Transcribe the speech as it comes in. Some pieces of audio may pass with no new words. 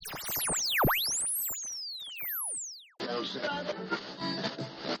On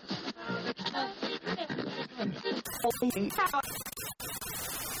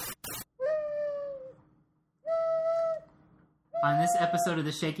this episode of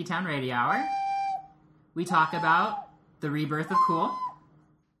the Shaky Town Radio Hour, we talk about the rebirth of cool.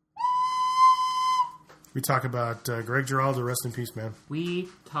 We talk about Greg Giraldo, rest in peace, man. We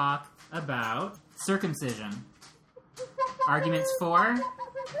talk about circumcision. Arguments for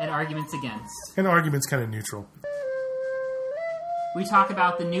and arguments against. And the argument's kind of neutral. We talk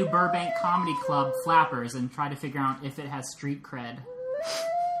about the new Burbank Comedy Club, Flappers, and try to figure out if it has street cred.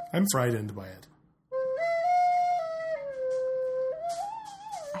 I'm frightened by it.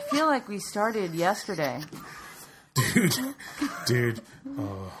 I feel like we started yesterday. Dude.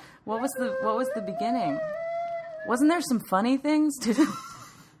 What was the beginning? Wasn't there some funny things to do?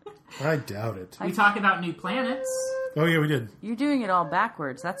 I doubt it. We talk about new planets. Oh, yeah, we did. You're doing it all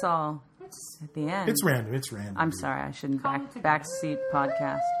backwards. That's all at the end. It's random. I'm sorry. I shouldn't backseat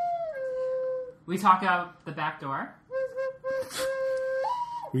podcast. We talk about the back door.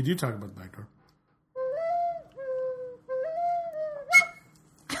 We do talk about the back door.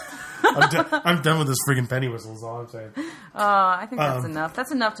 I'm done with this friggin' penny whistle is all I'm saying. I think that's enough.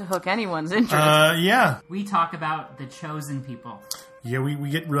 That's enough to hook anyone's interest. Yeah. We talk about the chosen people. Yeah, we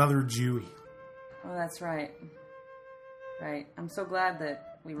get rather Jewy. Oh, that's right. Right. I'm so glad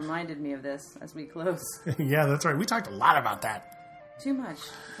that we reminded me of this as we close. Yeah, that's right. We talked a lot about that. Too much.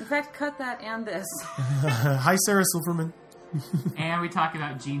 In fact, cut that and this. Hi, Sarah Silverman. And we talk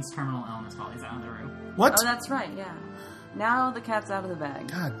about Gene's terminal illness while he's out in the room. What? Oh, that's right, yeah. Now the cat's out of the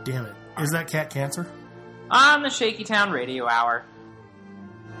bag. God damn it. Is that cat cancer? On the Shaky Town Radio Hour.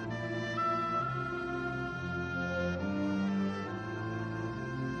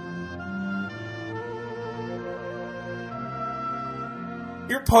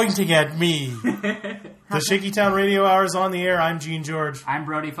 You're pointing at me. The Shaky Town Radio Hour is on the air. I'm Gene George. I'm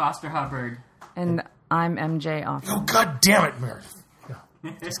Brody Foster Hubbard. And I'm MJ Offen. Oh, God damn it, Meredith. No,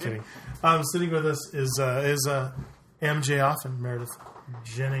 just kidding. Sitting with us is MJ Offen, Meredith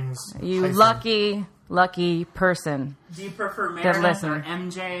Jennings. You lucky person. Do you prefer Meredith or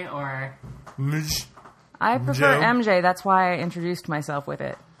MJ or... I prefer MJ. That's why I introduced myself with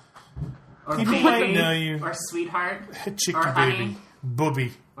it. Or People baby, might know you. Or sweetheart. Chicky or baby. honey.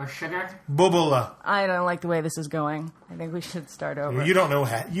 Booby. Or sugar. Bubula. I don't like the way this is going. I think we should start over. You don't know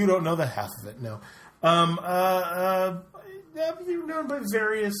the half of it, no. You're known by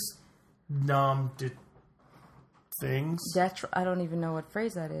various things. I don't even know what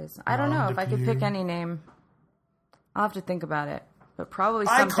phrase that is. I don't know. If I could pick any name, I'll have to think about it. But probably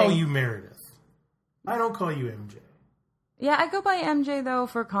something... I call you Meredith. I don't call you MJ. Yeah, I go by MJ, though,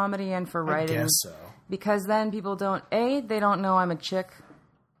 for comedy and for writing. I guess so. Because then people they don't know I'm a chick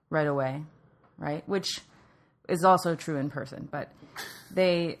right away, right? Which is also true in person. But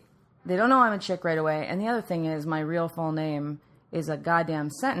they don't know I'm a chick right away. And the other thing is my real full name is a goddamn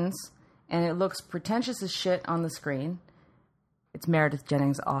sentence, and it looks pretentious as shit on the screen. It's Meredith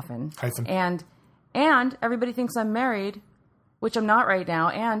Jennings Offen. Hyphen. And everybody thinks I'm married, which I'm not right now.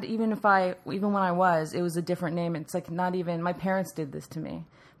 And even when I was, it was a different name. It's like not even, my parents did this to me.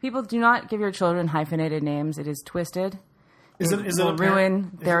 People, do not give your children hyphenated names. It is twisted. It will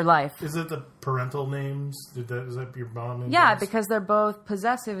ruin their life. Is it the parental names? Is that your mom and Yeah, dad's? because they're both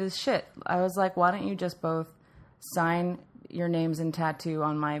possessive as shit. I was like, why don't you just both sign your names and tattoo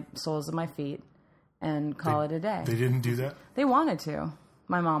on my soles of my feet and call it a day? They didn't do that? They wanted to.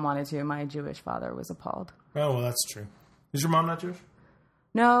 My mom wanted to. My Jewish father was appalled. Oh, well, that's true. Is your mom not Jewish?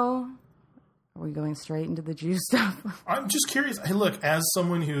 No. Are we going straight into the Jew stuff? I'm just curious. Hey, look, as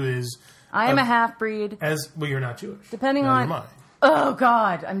someone who is... I am a half-breed. Well, you're not Jewish. Depending Neither on... am I. Oh,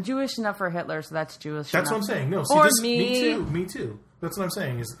 God. I'm Jewish enough for Hitler, so that's Jewish That's enough. what I'm saying. No, see, or me too. That's what I'm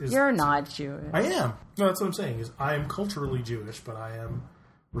saying. Is You're not Jewish. I am. No, that's what I'm saying. Is I am culturally Jewish, but I am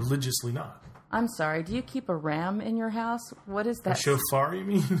religiously not. I'm sorry. Do you keep a ram in your house? What is that? A shofar, you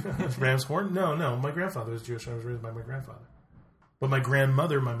mean? Ram's horn? No. My grandfather was Jewish. I was raised by my grandfather. But my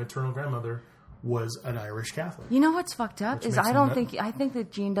grandmother, my maternal grandmother, was an Irish Catholic. You know what's fucked up is I think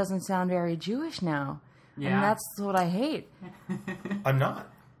that Gene doesn't sound very Jewish now. Yeah. And that's what I hate. I'm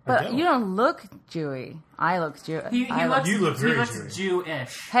not. But you don't look Jewy. I look Jewish. You look very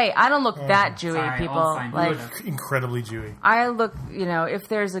Jewish. Hey, I don't look that Jewy, sorry, people. You look incredibly Jewy. I look, if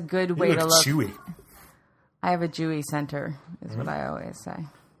there's a good way to look. Jewy. I have a Jewy center, is what I always say.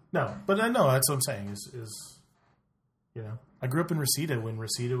 No, but I know that's what I'm saying. Is I grew up in Reseda when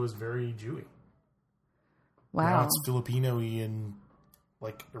Reseda was very Jewy. Wow. Now it's Filipino-y and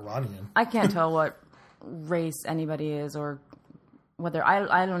Iranian. I can't tell what race anybody is or whether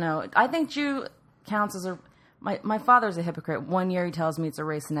I don't know. I think Jew counts as a My father's a hypocrite. One year he tells me it's a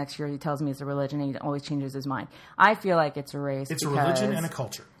race, the next year he tells me it's a religion, and he always changes his mind. I feel like it's a race. It's a religion and a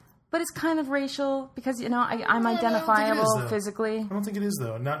culture. But it's kind of racial because, I'm No, I don't think it is, identifiable though. physically. I don't think it is,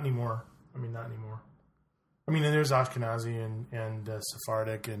 though. Not anymore. Not anymore. And there's Ashkenazi and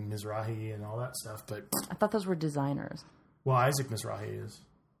Sephardic and Mizrahi and all that stuff, but... I thought those were designers. Well, Isaac Mizrahi is.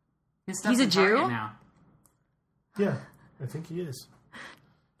 He's a Jew? now. Yeah, I think he is.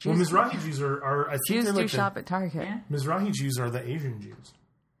 Jews, Mizrahi Jews are I think Jews they're do like shop at Target. Yeah. Mizrahi Jews are the Asian Jews.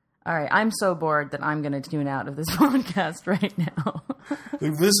 All right, I'm so bored that I'm going to tune out of this podcast right now.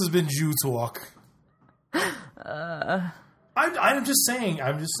 This has been Jew Talk. I'm just saying.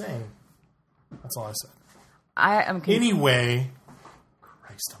 That's all I said. I am. Anyway,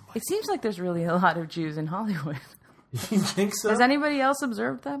 Christ almighty. It seems like there's really a lot of Jews in Hollywood. You think so? Has anybody else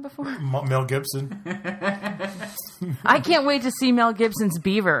observed that before? Mel Gibson I can't wait to see Mel Gibson's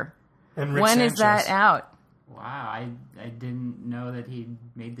Beaver. and Rick When Sanchez. is that out? Wow, I didn't know that he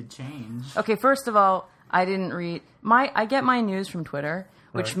made the change. Okay, first of all, I didn't read I get my news from Twitter,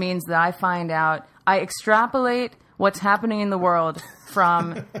 which Right. means that I extrapolate what's happening in the world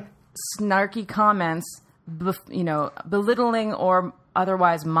from snarky comments, belittling or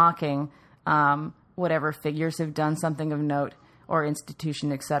otherwise mocking whatever figures have done something of note or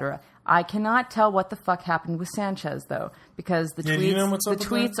institution, etc. I cannot tell what the fuck happened with Sanchez though, because the Yeah, do you know what's up with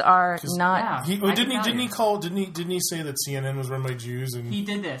tweets that? are 'Cause- not. Yeah. Didn't he say that CNN was run by Jews and He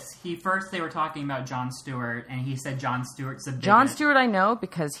did this. First they were talking about Jon Stewart, and he said Jon Stewart's a bigot. Jon Stewart, I know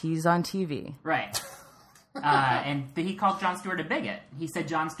because he's on TV. Right. And he called Jon Stewart a bigot. He said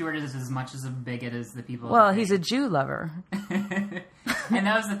Jon Stewart is as much as a bigot as the people. Well, that he's they- a Jew lover. And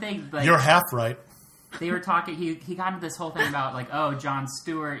that was the thing. Like, you're half right. they were talking. He got into this whole thing about like, oh, Jon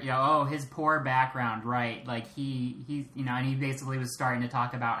Stewart, his poor background, right? Like he, and he basically was starting to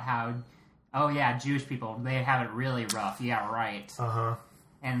talk about how, oh yeah, Jewish people, they have it really rough. Yeah, right.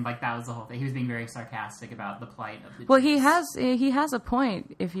 And like that was the whole thing. He was being very sarcastic about the plight of the. Well, Jews. he has a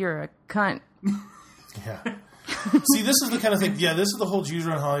point. If you're a cunt, Yeah. See, this is the kind of thing. Yeah, this is the whole Jews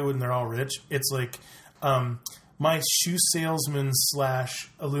run Hollywood and they're all rich. It's like my shoe salesman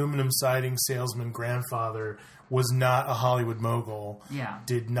 / aluminum siding salesman grandfather was not a Hollywood mogul. Yeah.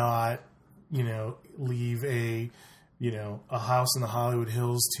 Did not, leave a house in the Hollywood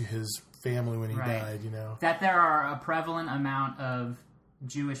Hills to his family when he died. That there are a prevalent amount of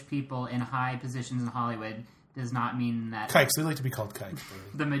Jewish people in high positions in Hollywood does not mean that Kikes. They like to be called kikes.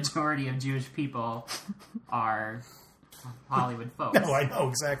 the majority of Jewish people are Hollywood folks. No, I know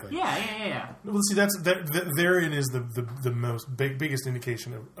exactly. Yeah. Well, see, therein is the most biggest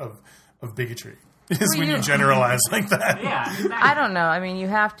indication of bigotry is when you generalize like that. Yeah, exactly. I don't know. I mean, you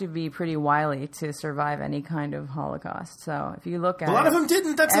have to be pretty wily to survive any kind of Holocaust. So if you look at A lot of them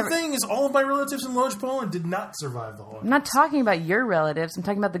didn't. That's Every- the thing. Is all of my relatives in Lodz, Poland did not survive the Holocaust. I'm not talking about your relatives. I'm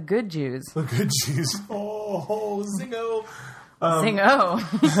talking about the good Jews. The good Jews. Oh, zingo. Saying,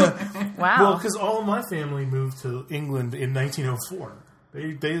 oh, wow. Well, because all of my family moved to England in 1904.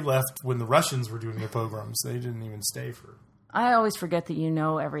 They left when the Russians were doing their pogroms. They didn't even stay for. I always forget that you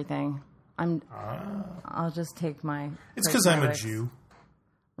know everything. I'll just take my. It's because I'm a Jew.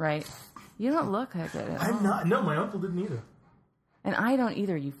 Right. You don't look like it. At I'm all. not. No, my uncle didn't either. And I don't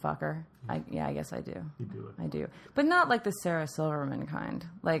either, you fucker. I guess I do. You do it. I do. But not like the Sarah Silverman kind.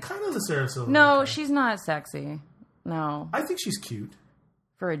 Like, Kind of the Sarah Silverman. no, kind. she's not sexy. No. I think she's cute.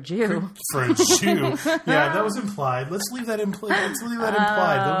 For a Jew. For a Jew. Yeah, that was implied. Let's leave that implied. Don't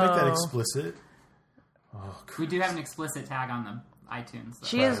make that explicit. We do have an explicit tag on the iTunes. Though.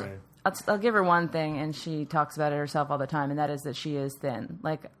 She is. Right. I'll give her one thing, and she talks about it herself all the time, and that is that she is thin.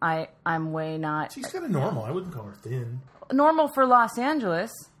 Like, I'm way not She's kind of normal. I wouldn't call her thin. normal for Los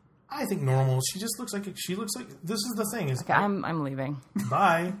Angeles. I think normal. She just looks like she looks like. This is the thing. Is Okay, I'm leaving.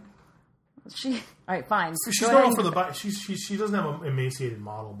 bye. All right, fine. She's Go normal ahead. for the body. She doesn't have an emaciated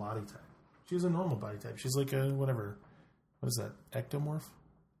model body type. She has a normal body type. She's like a whatever. What is that? Ectomorph?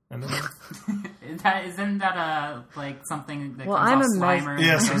 Endomorph? Isn't that a like something that Well, comes I'm off a mes- Slimer?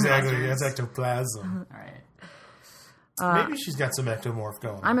 Yes, and exactly. Ghostbusters? That's ectoplasm. All right. Maybe she's got some ectomorph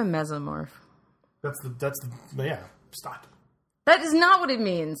going. I'm a mesomorph. That's the stocky. That is not what it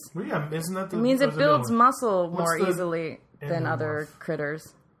means. Well, yeah, isn't that the? It means it builds muscle What's more the easily than other endomorph?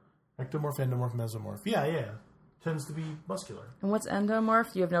 critters. Ectomorph, endomorph, mesomorph. Yeah. Tends to be muscular. And what's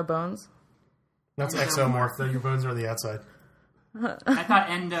endomorph? You have no bones? That's exomorph. Though your bones are on the outside. I thought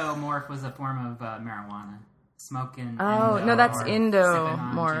endomorph was a form of marijuana. Smoking. Oh, endo no, that's or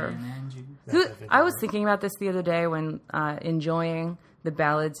endomorph. sipping on gin and juice. Who, I think I was you're thinking about this the other day when enjoying the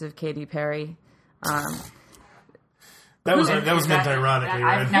ballads of Katy Perry. That was meant ironically,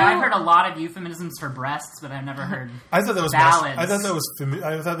 right? I've heard a lot of euphemisms for breasts, but I've never heard. I thought that was ballads. I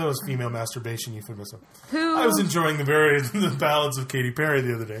thought that was female masturbation euphemism. I was enjoying the ballads of Katy Perry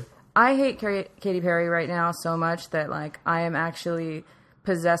the other day. I hate Katy Perry right now so much that like I am actually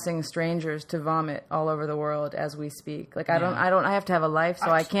possessing strangers to vomit all over the world as we speak. Like I have to have a life,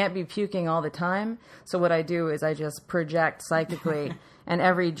 so I can't be puking all the time. So what I do is I just project psychically. And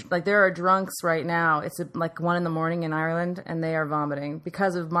there are drunks right now. It's like 1 a.m. in Ireland, and they are vomiting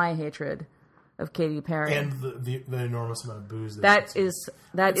because of my hatred of Katy Perry. And the enormous amount of booze. That is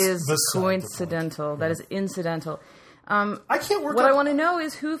coincidental. That is incidental. I can't work. What I want to know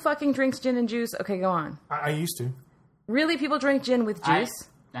is who fucking drinks gin and juice. Okay, go on. I used to. Really, people drink gin with juice?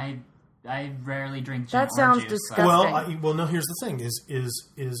 I rarely drink gin. That sounds juice, disgusting. Well, no. Here's the thing: is,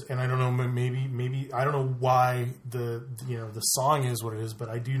 and I don't know. Maybe I don't know why the song is what it is, but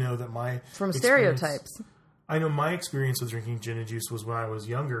I do know that from stereotypes. I know my experience with drinking gin and juice was when I was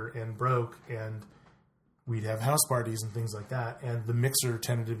younger and broke, and we'd have house parties and things like that, and the mixer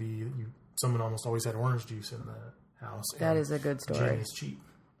tended to be someone almost always had orange juice in the house. That is a good story. Gin is cheap.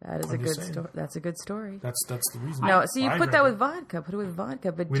 That is a good story. That's a good story. That's the reason. No, so you put that with vodka. Put it with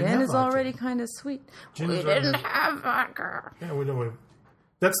vodka, but gin is already kind of sweet. We didn't have vodka. Yeah, we don't.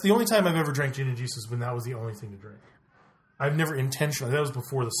 That's the only time I've ever drank gin and juice is when that was the only thing to drink. I've never intentionally. That was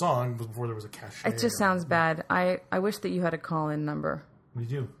before the song, before there was a cachet. It just sounds bad. I wish that you had a call-in number. What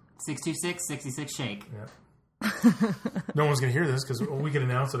do you do? 626-66-SHAKE. Yeah. No one's going to hear this because we can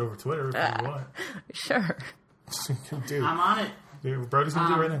announce it over Twitter if you want. Sure. Dude. I'm on it. Dude, Brody's going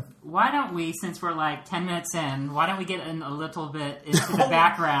to do it right now. Why don't we, since we're like 10 minutes in, why don't we get in a little bit into the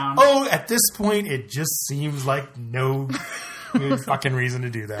background? Oh, at this point, it just seems like no fucking reason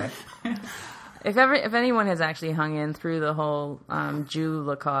to do that. If anyone has actually hung in through the whole Jew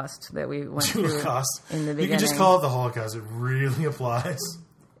Holocaust that we went through in the beginning. You can just call it the Holocaust. It really applies.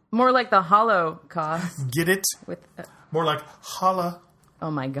 More like the Holocaust. Get it? More like holla. Oh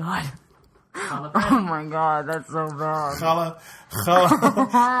my god. Oh my god, that's so bad. Chala.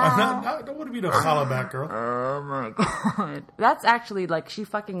 I don't want to be no chala back girl. Oh my god. That's actually like she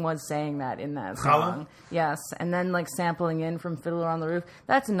fucking was saying that in that song. Chala? Yes. And then like sampling in from Fiddler on the Roof.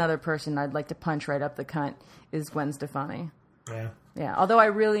 That's another person I'd like to punch right up the cunt is Gwen Stefani. Yeah. Yeah. Although I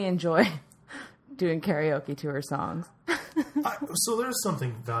really enjoy doing karaoke to her songs. So there's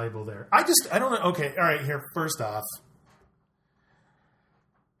something valuable there. I don't know. Okay. All right. Here, first off.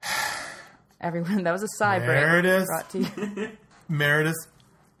 Everyone, that was a side Meredith. break brought to you. Meredith.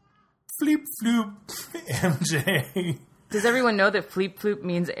 Fleep floop. MJ. Does everyone know that fleep floop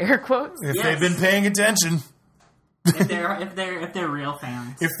means air quotes? If they've been paying attention. If they're real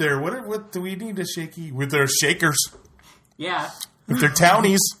fans. If they're what do we need a shaky with their shakers? Yeah. If they're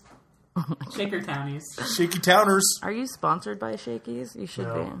townies. Shaker townies. Shaky towners. Are you sponsored by Shakey's? You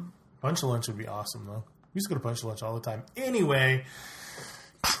should be. Punch Lunch would be awesome though. We used to go to Punch Lunch all the time. Anyway.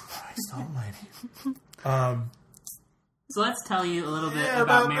 Christ almighty. So let's tell you a little bit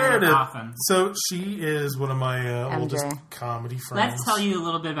about Meredith Hoffman. So she is one of my oldest comedy friends. Let's tell you a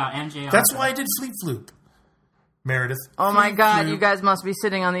little bit about MJ. That's why I did Fleet Floop. Meredith. Oh my god, you guys must be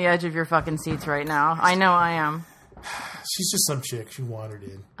sitting on the edge of your fucking seats right now. I know I am. She's just some chick. She wandered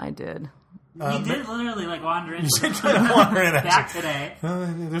in. I did. You did literally like wander in. You did try to wander in. Back today.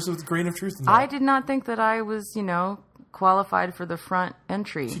 There's a grain of truth in that. I did not think that I was, qualified for the front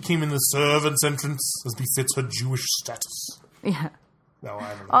entry. She came in the servant's entrance as befits her Jewish status. Yeah. No,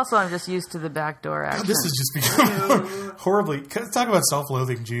 I don't know. Also, I'm just used to the back door action. This has just become horribly... Talk about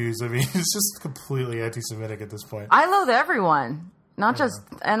self-loathing Jews. I mean, it's just completely anti-Semitic at this point. I loathe everyone. Not just...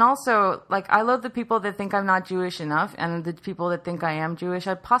 And also, I loathe the people that think I'm not Jewish enough, and the people that think I am Jewish,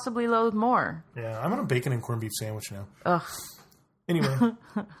 I possibly loathe more. Yeah, I'm on a bacon and corned beef sandwich now. Ugh. Anyway.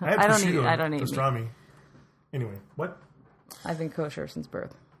 I don't eat pastrami. Anyway, what? I've been kosher since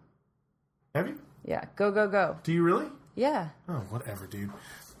birth. Have you? Yeah. Go. Do you really? Yeah. Oh, whatever, dude.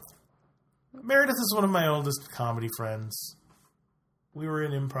 Meredith is one of my oldest comedy friends. We were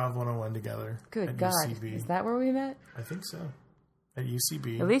in Improv 101 together. Good God. UCB. Is that where we met? I think so. At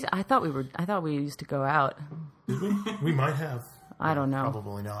UCB. At least I thought we used to go out. Did we? We might have. I don't know.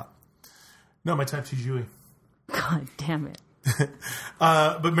 Probably not. No, my type 2 Jewy. God damn it.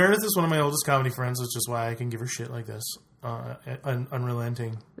 But Meredith is one of my oldest comedy friends, which is why I can give her shit like this.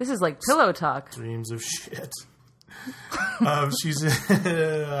 Unrelenting. This is like pillow talk. Dreams of shit. She's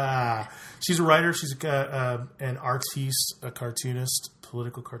a writer. She's an artiste, a cartoonist,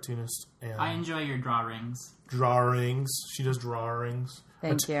 political cartoonist. And I enjoy your drawings. Drawings. She does drawings.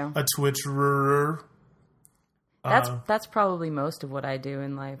 Thank you. A Twitterer. That's probably most of what I do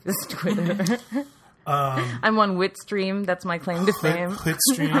in life is Twitter. I'm on Witstream. That's my claim to fame.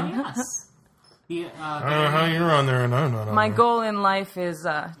 Quitstream. Yes. I don't know how you're on there and I'm not on My there. goal in life is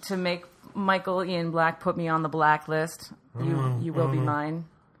to make Michael Ian Black put me on the blacklist. You will be mine.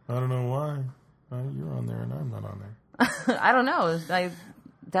 I don't know why. You're on there and I'm not on there. I don't know. I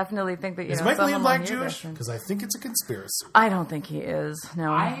definitely think that Is Michael Ian someone Black will hear Jewish? this. Because I think it's a conspiracy. I don't think he is.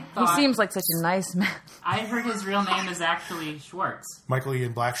 No, I he thought- seems like such a nice man. I heard his real name is actually Schwartz. Michael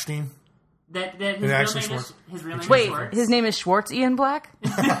Ian Blackstein? That his It real actually name Schwartz. is his real name Wait, is Schwartz. his name is Schwartz Ian Black?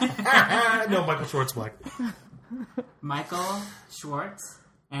 No, Michael Schwartz Black. Michael Schwartz,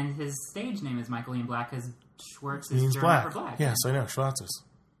 and his stage name is Michael Ian Black because Schwartz is Ian's German Black. for black. Yes, I know. Schwartzes.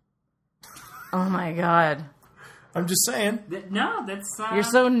 Oh my god. I'm just saying. No, that's You're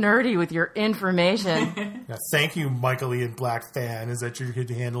so nerdy with your information. Yeah, thank you, Michael Ian Black fan. Is that your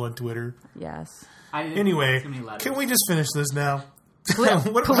handle on Twitter? Yes. I didn't Anyway, too many letters. can we just finish this now? Please. How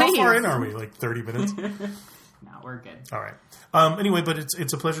far in are we? Like 30 minutes? No, we're good. All right. Anyway, but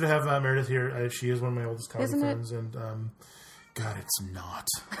it's a pleasure to have Meredith here. She is one of my oldest comedy Isn't it? friends, and God, it's not.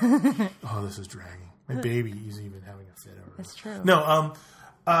 Oh, this is dragging. My baby is even having a fit over it. That's true. No,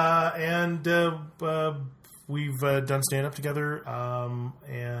 we've done stand up together,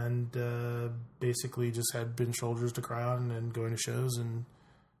 and basically just had been shoulders to cry on and going to shows and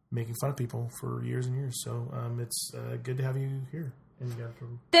making fun of people for years and years. So it's good to have you here. And you got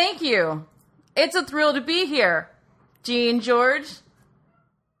to... Thank you. It's a thrill to be here. Gene George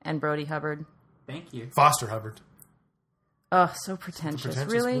and Brody Hubbard. Thank you. Foster Hubbard. Oh, so pretentious.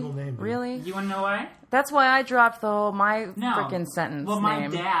 Pretentious Really? middle name, dude. Really? You want to know why? That's why I dropped the whole my No. freaking sentence Well, my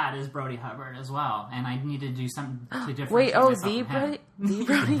name. dad is Brody Hubbard as well, and I need to do something to differentiate Wait, oh, myself the from him. Brody, the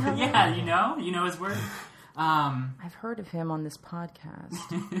Brody Hubbard? Yeah, you know his word. I've heard of him on this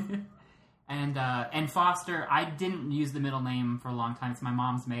podcast. And Foster, I didn't use the middle name for a long time. It's my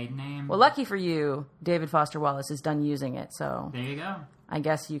mom's maiden name. Well, lucky for you, David Foster Wallace is done using it, so There you go. I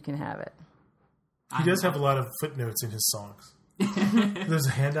guess you can have it. He does have a lot of footnotes in his songs. There's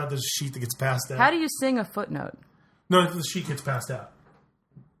a handout, there's a sheet that gets passed out. How do you sing a footnote? No, the sheet gets passed out.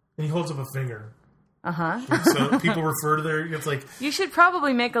 And he holds up a finger. Uh-huh. So people refer to their... It's like, You should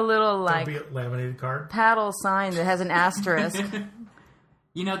probably make a little, don't like, be a laminated card. paddle sign that has an asterisk.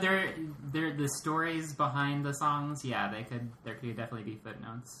 You know, they're the stories behind the songs. Yeah, there could definitely be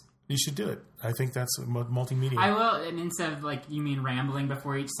footnotes. You should do it. I think that's multimedia. I will, and instead of like you mean rambling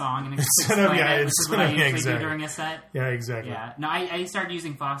before each song and Instead of- explain yeah, it, which is what I instead of- yeah, usually exactly. do during a set. Yeah, exactly. Yeah, no, I started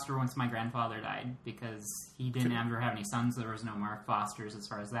using Foster once my grandfather died because he didn't ever have any sons. There was no more Fosters as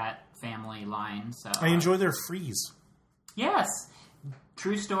far as that family line. So I enjoy their freeze. Yes,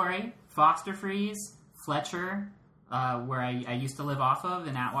 true story. Foster Freeze, Fletcher, where I used to live off of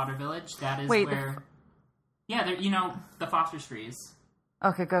in Atwater Village. That is Wait, where. Yeah, the Foster's Freeze.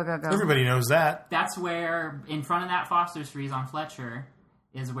 Okay, go. Everybody knows that. That's where, in front of that Foster's Freeze on Fletcher,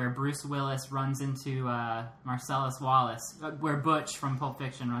 is where Bruce Willis runs into Marcellus Wallace, where Butch from Pulp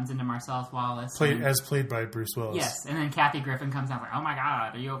Fiction runs into Marcellus Wallace. Played by Bruce Willis. Yes, and then Kathy Griffin comes out like, "Oh my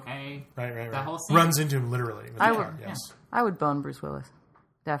God, are you okay?" Right. That whole scene. Runs into him literally. With I the would- car, yes. I would bone Bruce Willis.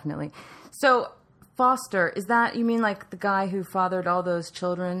 Definitely. So, Foster, is that, you mean like the guy who fathered all those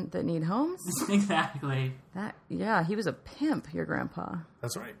children that need homes? Exactly. Yeah, he was a pimp, your grandpa.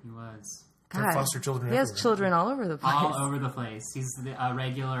 That's right. He was Got God, foster children he has everywhere. children all over the place. all over the place. He's a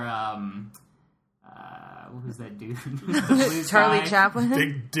regular. Who's that dude? The blues Charlie guy. Chaplin?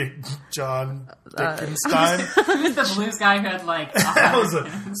 Big Dick John Dickenstein. The blues guy who had like.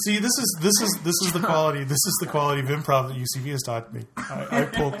 See, this is the quality. This is the quality of improv that UCB has taught me.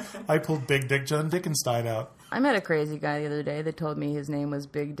 I pulled Big Dick John Dickenstein out. I met a crazy guy the other day that told me his name was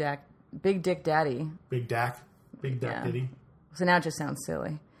Big Dick Daddy. Big Dak. Big Dak Yeah. Diddy. So now it just sounds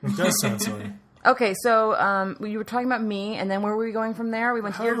silly. It does sound silly. Okay, so you were talking about me, and then where were we going from there? We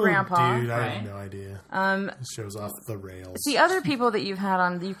went to your grandpa. Dude, I Right. have no idea. This show's off the rails. The other people that you've had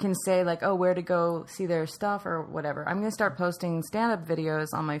on, you can say like, oh, where to go see their stuff or whatever. I'm going to start posting stand-up videos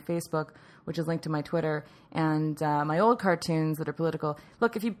on my Facebook, which is linked to my Twitter, and my old cartoons that are political.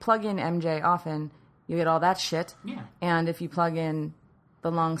 Look, if you plug in MJ often, you get all that shit. Yeah. And if you plug in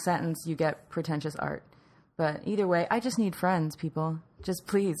the long sentence, you get pretentious art. But either way, I just need friends, people. Just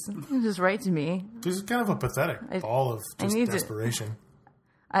please, just write to me. This is kind of a pathetic ball of just need to- desperation.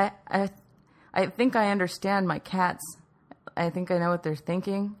 I think I understand my cats. I think I know what they're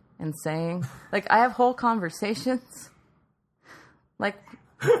thinking and saying. Like, I have whole conversations. Like,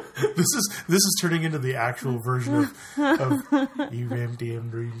 This is turning into the actual version of you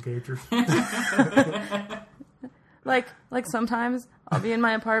MDM dream catchers. like sometimes I'll be in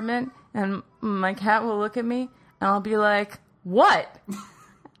my apartment and my cat will look at me and I'll be like, what?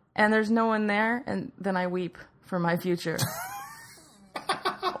 and there's no one there, and then I weep for my future.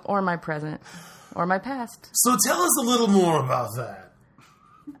 Or my present. Or my past. So tell us a little more about that.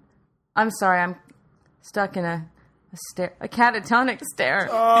 I'm sorry, I'm stuck in a catatonic stare.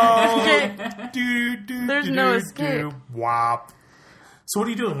 Oh, There's no escape. Wop. So what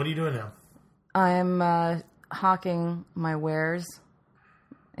are you doing? What are you doing now? I'm hawking my wares.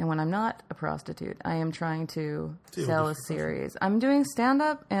 And when I'm not a prostitute, I am trying to sell a series. I'm doing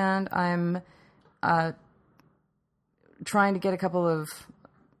stand-up, and I'm trying to get a couple of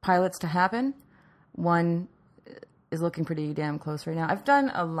pilots to happen. One is looking pretty damn close right now. I've done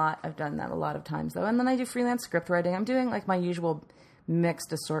that a lot of times, though. And then I do freelance script writing. I'm doing like my usual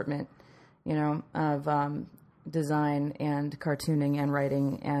mixed assortment, of design and cartooning and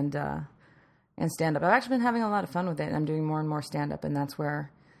writing and stand-up. I've actually been having a lot of fun with it, and I'm doing more and more stand-up, and that's where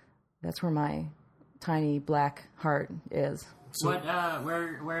my tiny black heart is. So,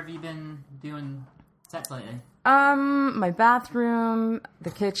 where have you been doing sets lately? My bathroom,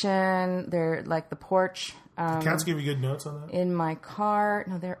 the kitchen, they're like the porch. Cats give you good notes on that? In my car.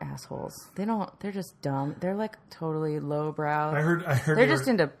 No, they're assholes. They're just dumb. They're like totally lowbrow. I heard they're just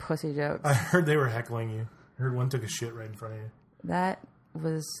into pussy jokes. I heard they were heckling you. I heard one took a shit right in front of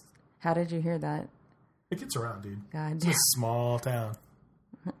you. How did you hear that? It gets around, dude. God It's damn. a small town.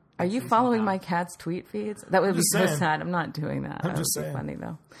 Are you following my cat's tweet feeds? That would be so saying. sad. I'm not doing that. I'm That just would be saying. funny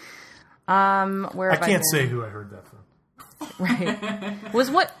though. I can't say who I heard that from.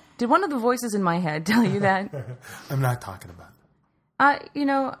 Right. Did one of the voices in my head tell you that? I'm not talking about it.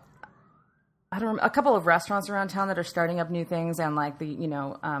 I don't remember, a couple of restaurants around town that are starting up new things, and like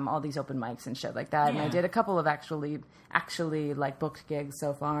all these open mics and shit like that. Yeah. And I did a couple of actually like booked gigs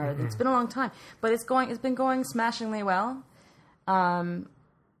so far. It's been a long time, but it's been going smashingly well.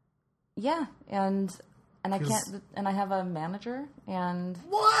 Yeah, and I can't, and I have a manager, and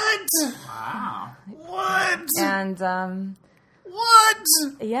What? Wow. What? and What?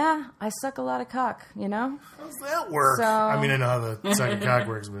 yeah, I suck a lot of cock, How does that work? So- I mean, I know how the second cock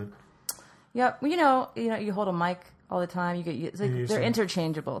works, but yeah, well, you hold a mic all the time. It's like You're they're saying-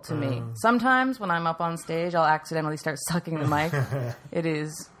 interchangeable to me. Sometimes when I'm up on stage, I'll accidentally start sucking the mic. It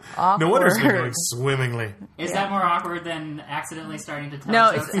is awkward. no wonder it's been going swimmingly. Is that more awkward than accidentally starting to tell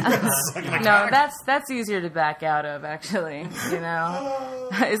No, jokes? no, that's easier to back out of. Actually,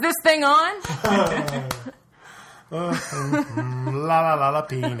 is this thing on? La la la la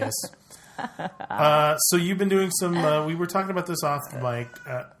penis. So you've been doing some. We were talking about this off the mic.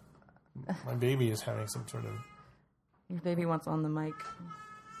 My baby is having some sort of. Your baby wants on the mic.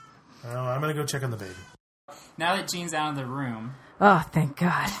 I'm gonna go check on the baby. Now that Jean's out of the room, Oh, thank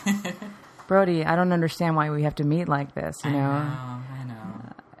God, Brody. I don't understand why we have to meet like this. I know.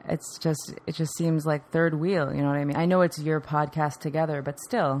 It just seems like third wheel. You know what I mean? I know it's your podcast together, but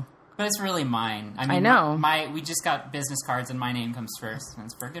still. But it's really mine. I mean, I know. We just got business cards, and my name comes first, and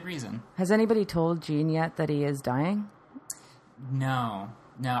it's for a good reason. Has anybody told Gene yet that he is dying? No.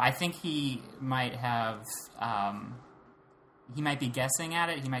 I think he might have. He might be guessing at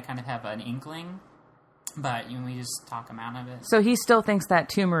it. He might kind of have an inkling, but we just talk him out of it. So he still thinks that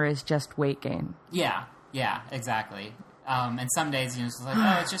tumor is just weight gain. Yeah, exactly. And some days, it's just like,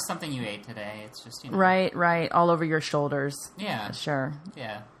 oh, it's just something you ate today. It's just, Right, all over your shoulders. Yeah. Sure.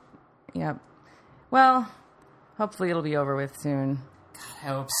 Yeah. Yep. Well, hopefully it'll be over with soon. I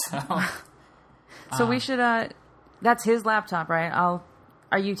hope so. So we should. That's his laptop, right?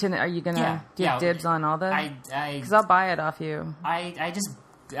 Are you gonna give dibs on all the? Because I'll buy it off you. I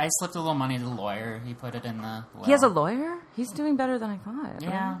slipped a little money to the lawyer. He put it in the. Well. He has a lawyer. He's doing better than I thought.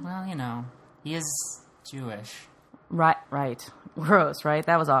 Yeah. Well, he is Jewish. Right. Gross. Right.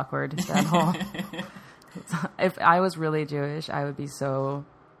 That was awkward. That whole. If I was really Jewish, I would be so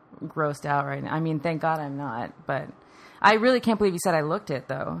grossed out right now. I mean, thank God I'm not. But I really can't believe you said I looked it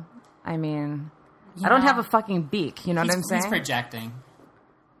though. I mean, I don't have a fucking beak. You know what I'm saying? He's projecting.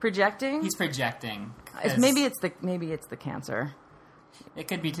 Projecting? He's projecting. Maybe it's the cancer. It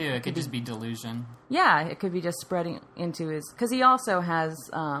could be too. It could just be delusion. Yeah, it could be just spreading into his. Because he also has.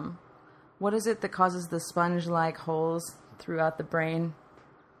 What is it that causes the sponge-like holes throughout the brain?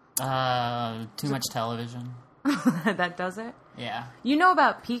 Too much television. That does it? Yeah. You know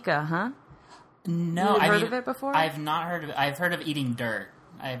about pica, huh? No, You've heard of it before? I've not heard of it. I've heard of eating dirt.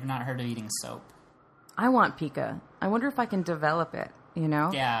 I have not heard of eating soap. I want pica. I wonder if I can develop it,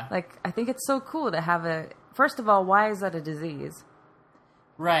 Yeah. Like, I think it's so cool to have a... First of all, why is that a disease?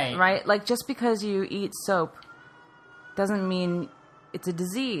 Right. Right? Like, just because you eat soap doesn't mean it's a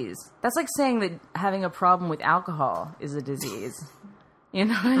disease. That's like saying that having a problem with alcohol is a disease. You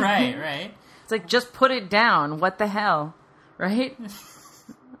know what I mean? Right. It's like, just put it down. What the hell? Right?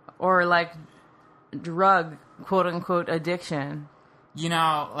 or like drug quote unquote addiction? You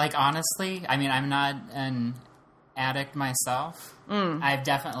know, like honestly, I mean, I'm not an addict myself. I've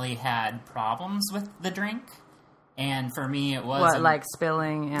definitely had problems with the drink, and for me, it was What, like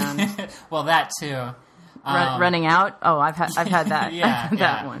spilling and well, that too. running out? Oh, I've had that. Yeah,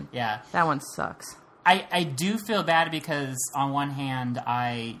 that one. Yeah, That one sucks. I do feel bad because on one hand,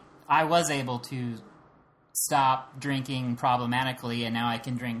 I was able to stop drinking problematically, and now I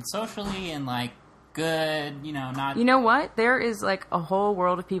can drink socially and like good, you know, not. You know what? There is like a whole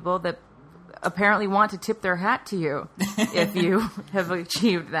world of people that apparently want to tip their hat to you if you have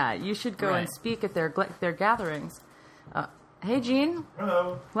achieved that. You should go and Right. speak at their gatherings. Hey, Gene.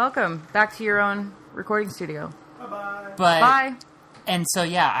 Hello. Welcome back to your own recording studio. Bye-bye. But Bye. and so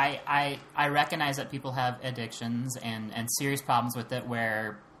yeah, I recognize that people have addictions and serious problems with it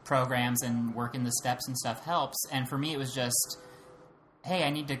where programs and working the steps and stuff helps. And for me, it was just, hey, I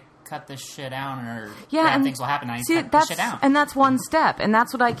need to cut this shit out, or Yeah, bad and things will happen. I need see, to cut that's this shit out. and that's one step, and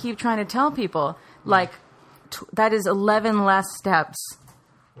that's what I keep trying to tell people. Like, that is 11 less steps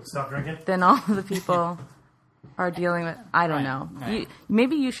Stop drinking. than all the people are dealing with. I don't Right, know. right.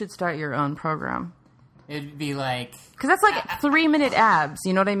 Maybe you should start your own program. It'd be like, Because that's like 3-minute abs.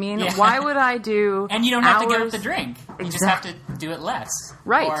 You know what I mean? Yeah. Why would I do? and you don't have to give up hours- the drink. You just have to do it less,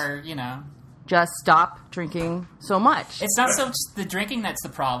 Right. Or you know, Just stop drinking so much. it's not so much the drinking that's the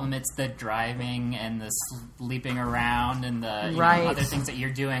problem. It's the driving and the sleeping around and the you know, Right. other things that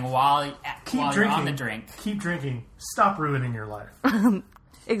you're doing while you're on the drink. Keep drinking. Stop ruining your life.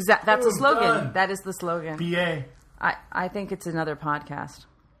 That's the Boom, slogan. done. That is the slogan. BA. I think it's another podcast.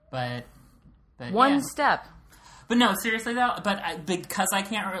 But One yeah. step. But no, seriously though. Because I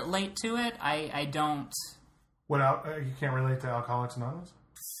can't relate to it, I don't. What out? You can't relate to Alcoholics Anonymous?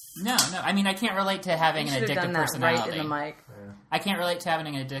 No. I mean, I can't relate to having You an should have addictive done that personality. right in the mic. I can't relate to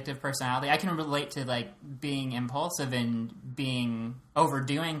having an addictive personality. I can relate to like being impulsive and being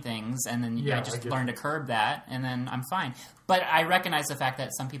overdoing things, and then Yeah, I I just get learn it. to curb that, and then I'm fine. But I recognize the fact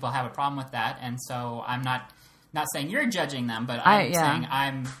that some people have a problem with that, and so I'm not saying you're judging them, but I'm saying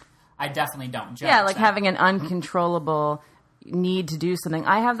I definitely don't judge. Yeah, like them. having an uncontrollable need to do something.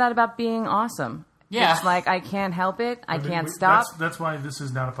 I have that about being awesome. Yeah. It's like I can't help it. I can't We- stop. That's why this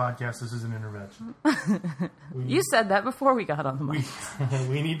is not a podcast. This is an intervention. You said that before we got on the mic.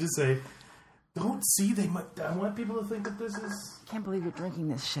 We need to say, don't see. I want people to think that this is I can't believe you're drinking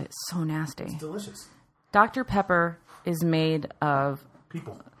this shit. It's so nasty. delicious. Dr. Pepper is made of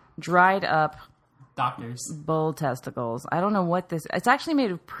People. dried up doctors. bull testicles. I don't know what this. It's actually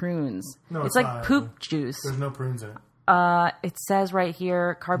made of prunes. No, it's it's like not, poop actually. juice. There's no prunes in it. It says right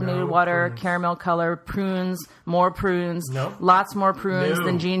here, carbonated No water, prunes. caramel color, prunes, more prunes, Nope. lots more prunes No.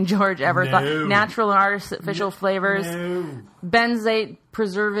 than Gene George ever thought. No. Natural and artificial flavors, No. benzate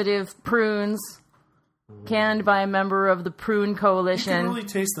preservative prunes, canned by a member of the Prune You Coalition can really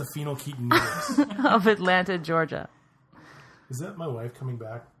taste the phenylketonuria. of Atlanta, Georgia. Is that my wife coming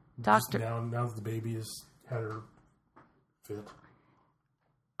back? Doctor- Just now that the baby has had her fit.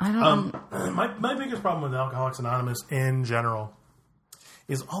 I don't. My biggest problem with Alcoholics Anonymous in general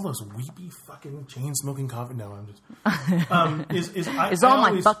is all those weepy fucking chain smoking coffee. No, I'm just It's all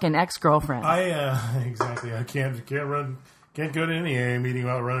my fucking ex-girlfriend. Exactly. I can't go to any AA meeting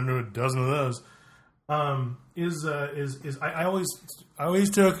without running into a dozen of those. I always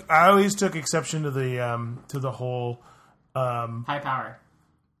took exception to the whole High power.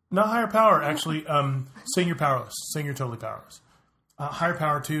 not higher power actually saying you're powerless, saying you're totally powerless. Higher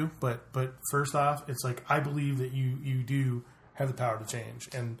power too, but first off, it's like I believe that you do have the power to change,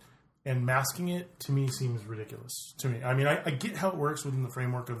 and masking it to me seems ridiculous to me. I mean, I get how it works within the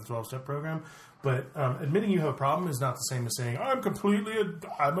framework of the 12-step program, but admitting you have a problem is not the same as saying I'm a complete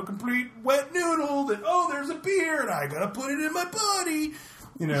wet noodle that there's a beer and I gotta put it in my body.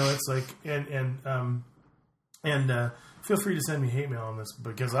 You know, it's like and feel free to send me hate mail on this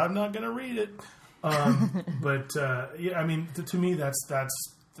because I'm not gonna read it. But yeah, I mean, to me,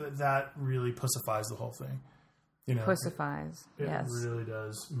 that really pussifies the whole thing. You know, Pussifies. it Yes. really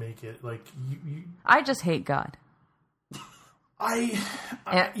does make it like you. I just hate God, I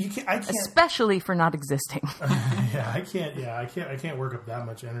can't. especially for not existing. I can't work up that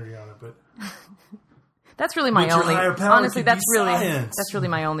much energy on it. But That's really my But your only. higher power Honestly, could that's be really science.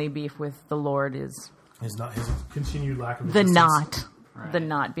 my only beef with the Lord is his continued lack of the existence. not. Right. The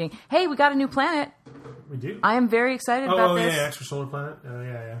not being. Hey, we got a new planet. We do. I am very excited about this. yeah, extrasolar planet.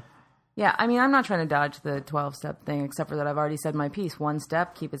 Yeah. Yeah, I mean, I'm not trying to dodge the 12-step thing, except for that I've already said my piece. One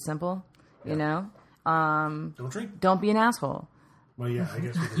step, keep it simple. You know, Don't drink. don't be an asshole. Well, yeah, I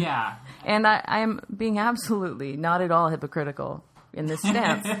guess we do. Yeah. And I am being absolutely not at all hypocritical in this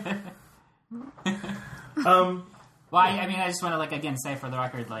stance. Well, I mean, I just want to, like, again, say for the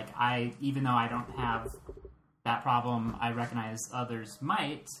record, like, even though I don't have that problem, I recognize others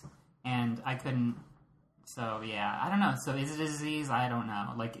might, and I couldn't, so, yeah, I don't know. So, is it a disease? I don't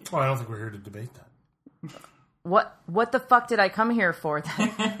know. Like, Well, I don't think we're here to debate that. What the fuck did I come here for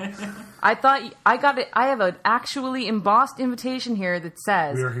then? I thought I got it. I have an actually embossed invitation here that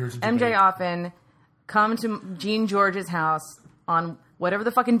says We are here to MJ debate. Offen, come to Gene George's house on whatever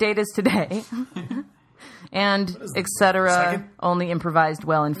the fucking date is today. And etc. Second? Only improvised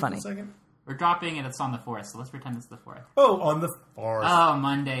well and funny. Second. we're dropping it, it's on the 4th, so let's pretend it's the 4th. Oh, on the 4th. Oh,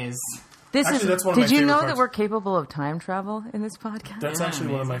 Mondays. Actually, that's one of my Did you favorite know parts. that we're capable of time travel in this podcast? That's Yeah, actually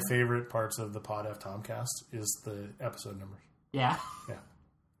one of my amazing. favorite parts of the Pod F Tomcast is the episode numbers. Yeah. Yeah.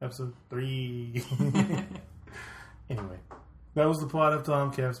 Episode 3. Anyway. That was the Pod F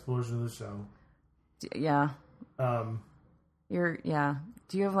Tomcast portion of the show. Yeah. Um, Do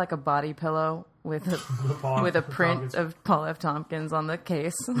you have like a body pillow with the Pod with a F print Tompkins. of Paul F. Tompkins on the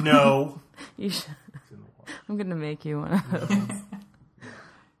case? No. You should. I'm gonna make you one of those.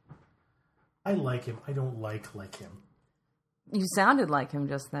 I like him. I don't like him. You sounded like him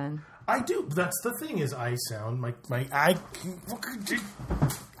just then. I do. That's the thing is I sound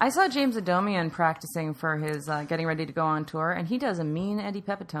I saw James Adomian practicing for his getting ready to go on tour, and he does a mean Eddie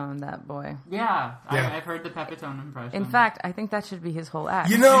Pepitone, that boy. Yeah. Yeah. I've heard the Pepitone impression. In fact, I think that should be his whole act.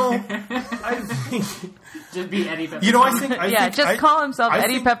 You know, I think. Just be Eddie Pepitone. You know, I think. just call himself I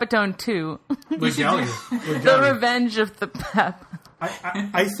Eddie think- Pepitone 2. Like Gallagher. Like The Gallagher. Revenge of the Pep.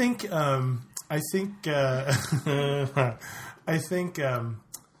 I think.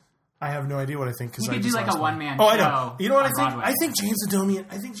 I have no idea what I think because You I could just do like lost a my- one-man Oh, I know. show You know what I on think? Broadway. I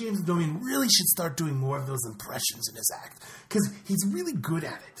think James Adomian really should start doing more of those impressions in his act because he's really good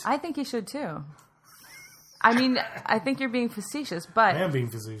at it. I think he should too. I mean, I think you're being facetious, I but am being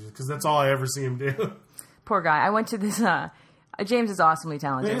facetious because that's all I ever see him do. poor guy. I went to this. James is awesomely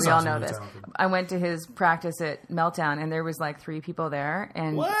talented. He is We all know awesomely this. talented. I went to his practice at Meltdown, and there was like 3 people there,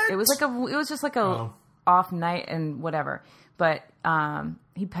 and What? it was just like a Oh. off night and whatever. But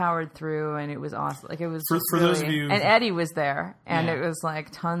he powered through, and it was awesome. Like it was For- just for those of you- and Eddie was there, and Yeah. it was like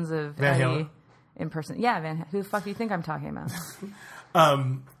tons of Van Eddie Halen? in person. Yeah, who the fuck do you think I'm talking about?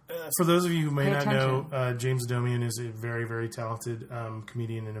 For those of you who may Pay not attention. know, James Adomian is a very, very talented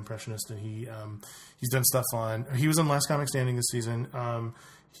comedian and impressionist, and he's done stuff on. He was on Last Comic Standing this season.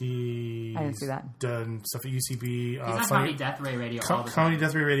 He's I didn't see that. done stuff at UCB. He's on Comedy Death Ray Radio all the time. Comedy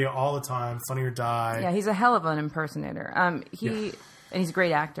Death Ray Radio all the time. Funny or Die. Yeah, he's a hell of an impersonator. And he's a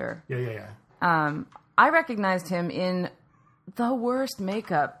great actor. Yeah. I recognized him in the worst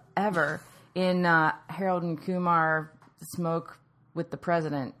makeup ever in Harold and Kumar Smoke with the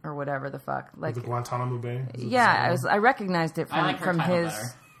President or whatever the fuck. Like, The Guantanamo Bay. yeah, I recognized it I like her from title his better.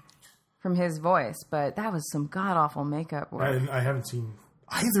 from his voice, but that was some god awful makeup work. I haven't seen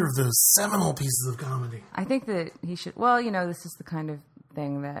either of those seminal pieces of comedy. I think that he should. Well, this is the kind of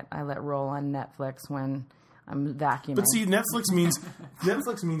thing that I let roll on Netflix when I'm vacuuming. But see, Netflix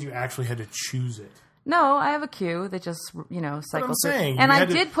means you actually had to choose it. No, I have a queue that just, cycles through. saying, And you I had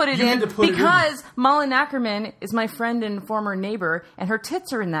to- did put it you had in to put it in. because Malin Ackerman is my friend and former neighbor, and her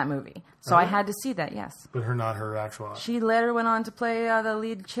tits are in that movie. So I had to see that, yes. But not her actual. She later went on to play the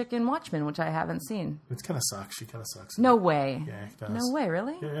lead chick in Watchmen, which I haven't seen. It kind of sucks. She kind of sucks. No way. Yeah, it does. No way,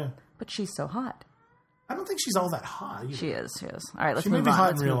 really? Yeah. But she's so hot. I don't think she's all that hot either. She is. All right, let's She may move be on. hot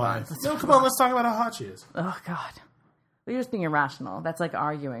Let's in real move on. life. No, come on, let's talk about how hot she is. Oh, God. You're just being irrational. That's like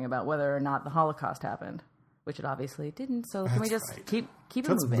arguing about whether or not the Holocaust happened, which it obviously didn't. So can we That's just right. keep it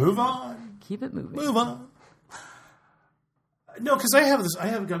Let's moving? move on. Keep it moving. Move on. No, because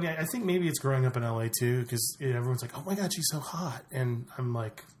I think maybe it's growing up in LA too, because everyone's like, "Oh my God, she's so hot," and I'm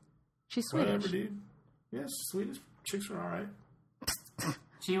like, She's "Whatever, Swedish. dude. Yeah, Swedish chicks are all right."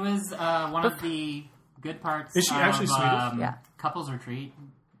 She was one of the good parts Is she of actually Swedish? Yeah. Couples Retreat.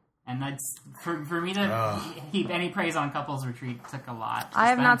 And that's for me to heap any praise on Couples Retreat took a lot. to I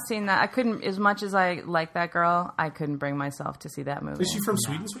have spend. not seen that. I couldn't, as much as I like that girl, I couldn't bring myself to see that movie. Is she from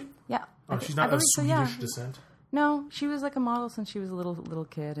Sweden? Yeah. Oh, she's not I of believe so, Swedish yeah. descent. No, she was like a model since she was a little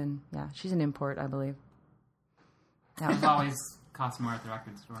kid, and yeah, she's an import, I believe. Those always cost more at the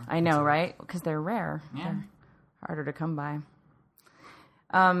record store. I know, right? Because they're rare. Yeah. They're harder to come by.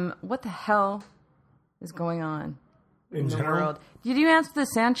 What the hell is going on In the general, world? Did you answer the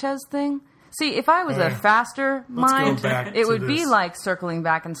Sanchez thing? See, if I was a Okay. faster Let's go mind, back it to would be this. like circling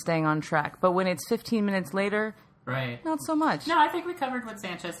back and staying on track. But when it's 15 minutes later, Right. not so much. No, I think we covered what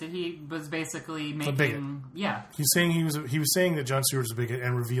Sanchez did. He was basically bigot. making... Yeah. He was saying that Jon Stewart is a bigot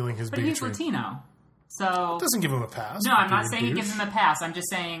and revealing his But he's bigotry. Latino. So Doesn't give him a pass. no, I'm not saying it gives him a pass. I'm just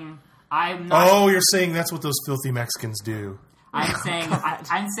saying I'm not. Oh, you're saying that's what those filthy Mexicans do.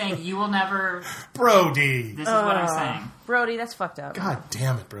 I'm saying you will never. Brody. This is what I'm saying. Brody, that's fucked up. God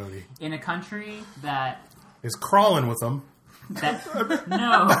damn it, Brody. In a country that Is crawling with them.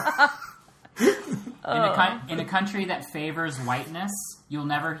 no. In a country that favors whiteness, you'll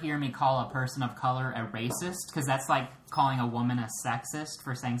never hear me call a person of color a racist, because that's like calling a woman a sexist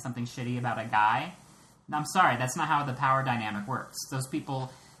for saying something shitty about a guy. I'm sorry, that's not how the power dynamic works. Those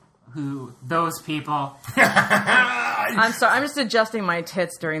people. I'm sorry. I'm just adjusting my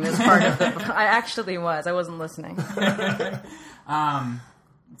tits during this part of the. I actually was. I wasn't listening.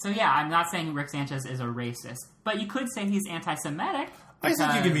 So yeah, I'm not saying Rick Sanchez is a racist, but you could say he's anti-Semitic. I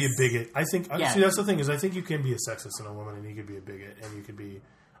think you can be a bigot. I think. Yeah. See, that's the thing is, I think you can be a sexist in a woman, and you could be a bigot, and you could be.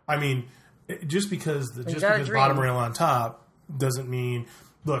 I mean, just because bottom rail on top doesn't mean.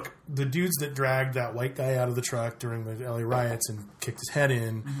 Look, the dudes that dragged that white guy out of the truck during the LA riots and kicked his head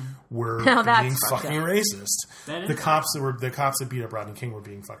in were being fucking racist. The cops that beat up Rodney King were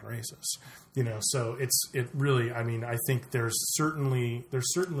being fucking racist. You know, so it really. I mean, I think there's certainly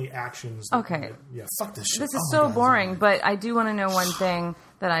actions. Okay. Fuck this shit. This is so boring, but I do want to know one thing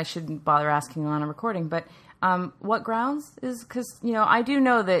that I shouldn't bother asking on a recording. But what grounds is because I do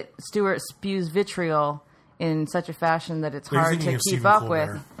know that Stewart spews vitriol in such a fashion that it's hard to keep up with.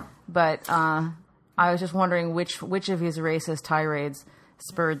 But I was just wondering which of his racist tirades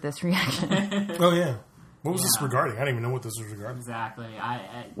spurred this reaction. Oh, yeah. What was this regarding? I don't even know what this was regarding. Exactly.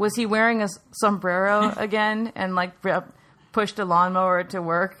 Was he wearing a sombrero again and pushed a lawnmower to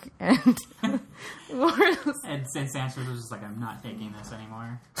work? And Sanchez was just like, I'm not taking this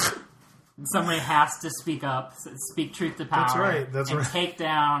anymore. Somebody has to speak up, speak truth to power. That's right. Take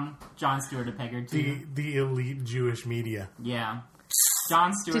down Jon Stewart to Pegger too. The elite Jewish media. Yeah.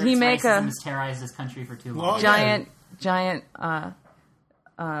 Jon Stewart's racism has terrorized this country for too long. Giant,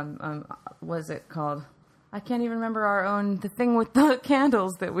 what is it called? I can't even remember the thing with the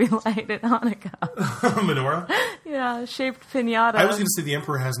candles that we light at Hanukkah. Menorah? Yeah, shaped piñata. I was going to say the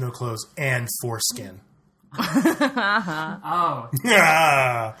emperor has no clothes and foreskin. Oh.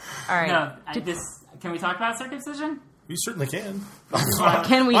 Yeah. All right. No, can we talk about circumcision? You certainly can.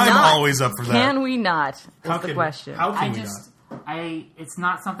 Can we not? I'm always up for that. Can we not? Is the question. How can we not? It's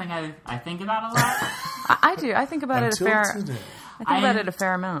not something I think about a lot. I do. I think about it a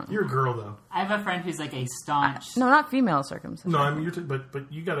fair amount. You're a girl, though. I have a friend who's like a staunch... No, not female circumcision. No, I mean,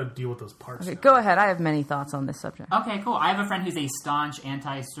 but you got to deal with those parts. Okay, go ahead. I have many thoughts on this subject. Okay, cool. I have a friend who's a staunch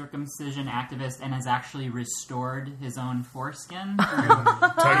anti-circumcision activist and has actually restored his own foreskin.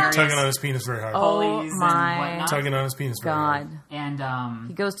 Tugging on his penis very hard. Oh, my tugging on his penis very hard. And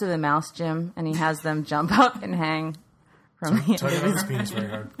he goes to the mouse gym and he has them jump up and hang from the tugging on his penis very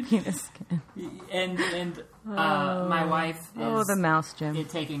hard. Penis skin. And my wife is the mouse gym.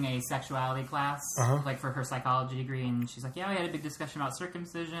 Taking a sexuality class, like for her psychology degree, and she's like, "Yeah, we had a big discussion about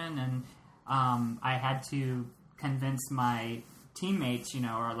circumcision, and I had to convince my teammates,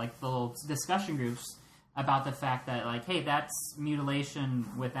 or like the little discussion groups about the fact that, like, hey, that's mutilation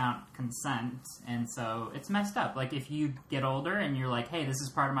without consent, and so it's messed up. Like, if you get older and you're like, hey, this is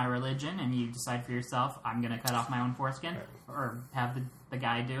part of my religion, and you decide for yourself, I'm going to cut off my own foreskin, or have the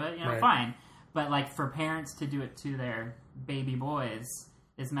guy do it, fine. But, like, for parents to do it to their baby boys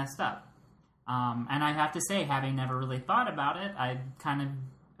is messed up. And I have to say, having never really thought about it, I'm kind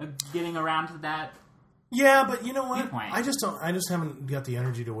of getting around to that. Yeah, but you know what? Viewpoint. I just haven't got the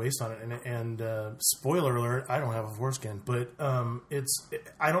energy to waste on it. And spoiler alert, I don't have a foreskin, but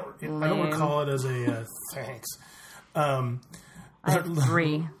I don't recall it as a thanks. I have 3.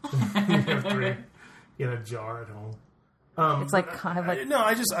 You have 3 in a jar at home. It's like I have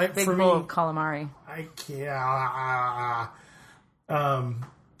like big for bowl me, of calamari. I can't.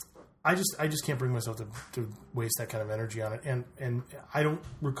 I just can't bring myself to waste that kind of energy on it, and I don't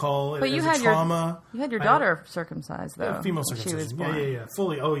recall it as a trauma. You had your daughter circumcised, though. Yeah, female circumcision. She was born. Yeah.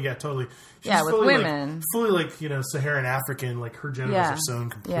 Fully. Oh, yeah, totally. She's with fully women. Fully Saharan African, like her genitals are sewn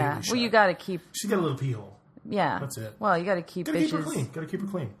completely shut. Well, you got to keep... She's got a little pee hole. Yeah. That's it. Well, you got to keep bitches... Got to keep her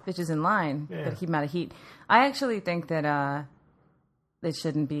clean. Bitches in line. Yeah. Got to keep them out of heat. I actually think that it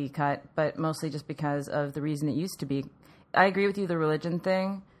shouldn't be cut, but mostly just because of the reason it used to be. I agree with you, the religion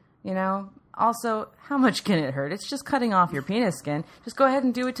thing, Also, how much can it hurt? It's just cutting off your penis skin. Just go ahead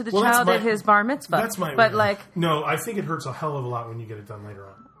and do it to the child at his bar mitzvah. That's my... But, No, I think it hurts a hell of a lot when you get it done later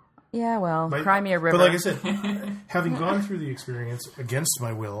on. Yeah, well, cry me a river. But like I said, having gone through the experience against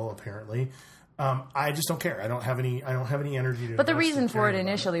my will, apparently, I just don't care. I don't have any energy to... But the reason for it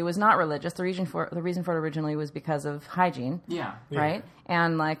initially was not religious. The reason for it originally was because of hygiene. Yeah. Right?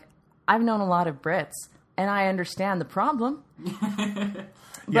 And, I've known a lot of Brits, and I understand the problem.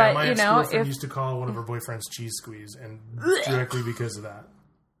 Yeah, But, my you know, ex-girlfriend if- used to call one of her boyfriends cheese squeeze, and directly because of that.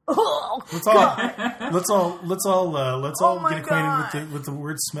 Let's all my get acquainted God. with the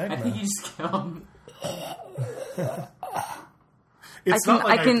word I think smegma. you just killed. It's not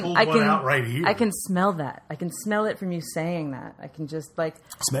like I pulled one out right here. I can smell that. I can smell it from you saying that. I can just like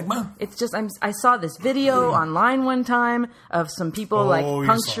smegma. it's just I saw this video online one time of some people like Oh, you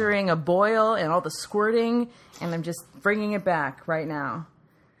puncturing a boil and all the squirting, and I'm just bringing it back right now.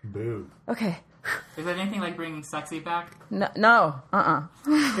 Boo. Okay. Is there anything like bringing sexy back? No.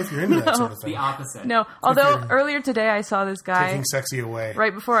 If you're into that sort of The thing, opposite. No. Although you're- earlier today I saw this guy taking sexy away.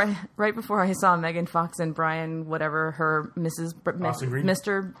 right before I saw Megan Fox and Brian, whatever her Austin Green?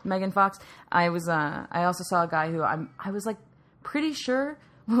 Mr. Megan Fox. I also saw a guy who I was like pretty sure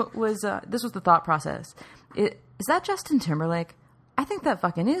was this was the thought process. Is that Justin Timberlake? I think that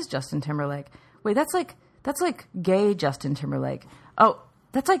fucking is Justin Timberlake. Wait, that's like gay Justin Timberlake. Oh,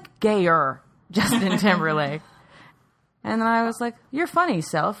 that's like gayer Justin Timberlake. And then I was like, "You're funny,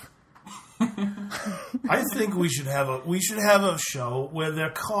 self." I think we should have a show where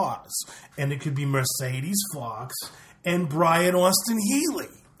they're cars, and it could be Mercedes Fox and Brian Austin Healy.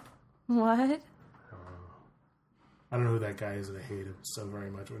 What? I don't know who that guy is, and I hate him so very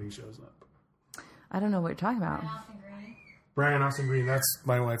much when he shows up. I don't know what you're talking about. Brian Austin Green, that's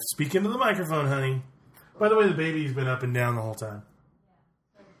my wife. Speak into the microphone, honey. By the way, the baby's been up and down the whole time.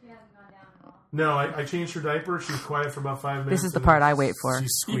 No, I changed her diaper. She was quiet for about 5 minutes. This is the and part then I wait for.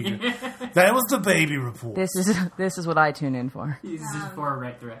 She's squeaking. That was the baby report. This is what I tune in for. This is for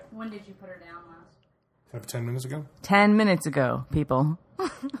right through it. When did you put her down last? About 10 minutes ago? 10 minutes ago, people. She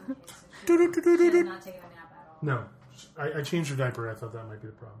has not taken a nap at all. No. I changed her diaper. I thought that might be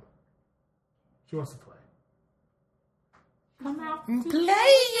the problem. She wants to play. Come out.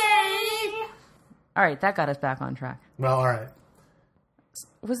 All right, that got us back on track. Well, all right.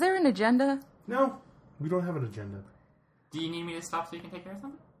 Was there an agenda? No, we don't have an agenda. Do you need me to stop so you can take care of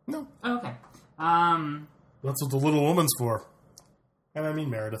something? No. Oh, okay. That's what the little woman's for. And I mean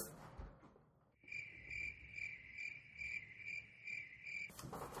Meredith.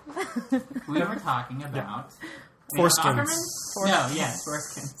 We were talking about Foreskins. No, yes,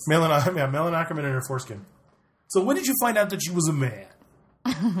 foreskins. Melon Ackerman and her foreskin. So when did you find out that she was a man?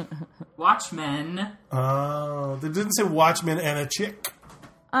 Watchmen. Oh, they didn't say Watchmen and a chick.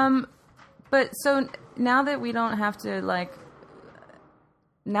 But so now that we don't have to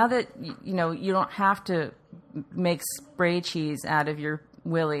now that you know you don't have to make spray cheese out of your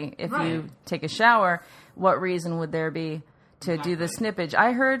willy if Right. you take a shower, what reason would there be to do the snippage?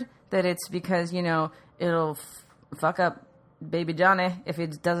 I heard that it's because it'll fuck up Baby Johnny if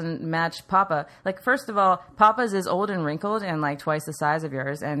it doesn't match Papa. Like, first of all, Papa's is old and wrinkled and like twice the size of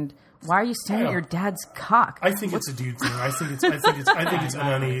yours. And why are you staring at your dad's cock? I think it's a dude thing. I think it's an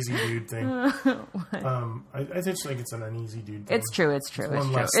uneasy dude thing. I just think it's an uneasy dude thing. It's true. It's true. one It's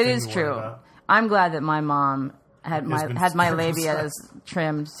true. less It thing is to worry true. about. I'm glad that my mom had been my circumcised. labias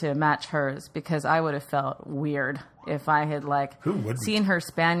trimmed to match hers, because I would have felt weird if I had Who wouldn't? seen her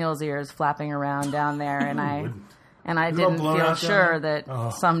spaniel's ears flapping around down there, and I wouldn't? Is it all didn't blown feel out down sure there?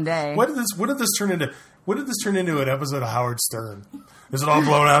 that someday. What did this turn into? What did this turn into? An episode of Howard Stern? Is it all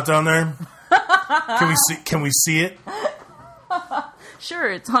blown out down there? Can we see it? Sure,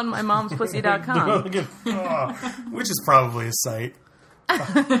 it's on my mom's pussy.com. Which is probably a site.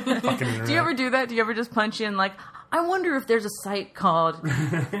 Fucking internet. Do you ever do that? Do you ever just punch in like, I wonder if there's a site called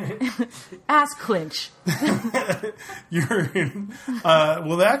Ass Clinch? You're in.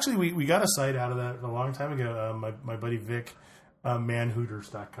 Well, actually, we got a site out of that a long time ago. My buddy Vic,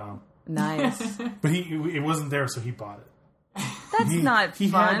 manhooters.com. Nice. But it wasn't there, so he bought it. That's not He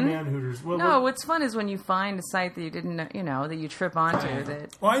fun. had manhooters. Well, No, what's fun is when you find a site that you didn't know, that you trip onto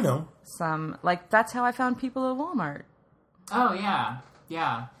that well, I know. that's how I found people at Walmart. Oh, yeah.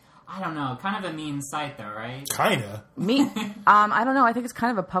 Yeah. I don't know. Kind of a mean site, though, right? Kinda. Me, I don't know. I think it's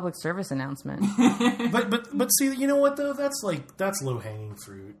kind of a public service announcement. But see, you know what though? That's low hanging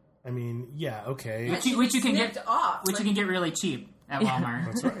fruit. I mean, yeah, okay. Which you can get off. Which you can get really cheap at Walmart.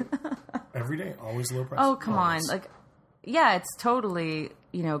 That's right. Every day, always low price. Oh, come on. Always. Like, yeah, it's totally,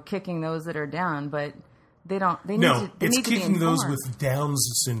 kicking those that are down, but they need No, to, they it's need to be kicking those informed. with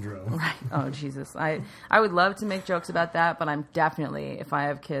Down's syndrome. Right. Oh, Jesus. I would love to make jokes about that, but I'm definitely, if I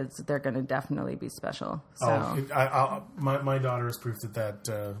have kids, they're going to definitely be special. So, My daughter is proof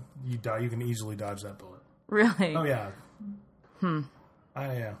that you can easily dodge that bullet. really? Oh yeah.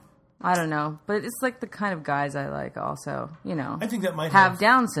 Yeah. I don't know. But it's like the kind of guys I like also, I think that might have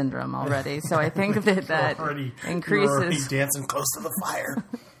Down syndrome already. So I think that You're already increases. dancing close to the fire.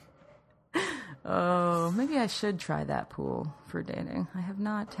 Oh, maybe I should try that pool for dating. I have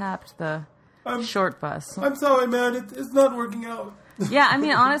not tapped the short bus. I'm sorry, man. It's not working out. Yeah, I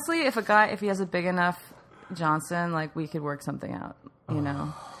mean, honestly, if he has a big enough Johnson, like, we could work something out, you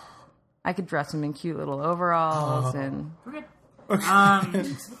know? I could dress him in cute little overalls and... We're good.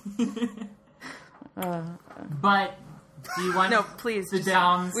 But do you want No, please. the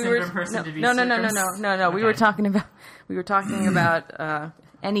Down syndrome person to be No. Okay. We were talking about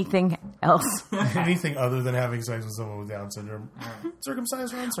anything else. Anything other than having sex with someone with Down syndrome.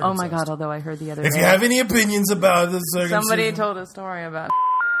 Circumcised or uncircumcised? Oh my god, although I heard the other If day... you have any opinions about this circumcision... Somebody told a story about...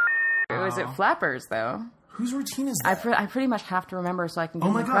 Was it Flappers, though? Whose routine is that? I pretty much have to remember so I can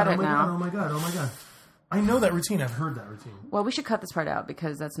give them credit now. Oh my god. I know that routine. I've heard that routine. Well, we should cut this part out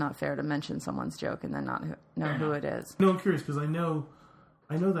because that's not fair to mention someone's joke and then not know who it is. No, I'm curious because I know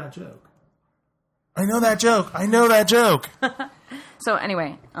that joke. I know that joke. So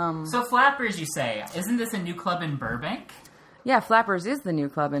anyway, So Flappers, you say? Isn't this a new club in Burbank? yeah, Flappers is the new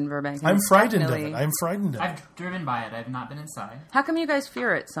club in Burbank. and I'm it's frightened of definitely- it. I'm frightened of it. I've driven by it. I've not been inside. How come you guys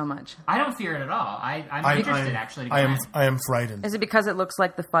fear it so much? I don't fear it at all. I'm interested, actually, to go in. I am frightened. Is it because it looks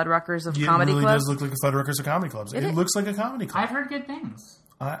like the Fuddruckers of It comedy really clubs? does look like a Fuddruckers of comedy clubs. It looks like a comedy club. I've heard good things.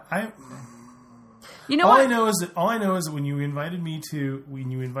 You know All what? I know is that when you invited me to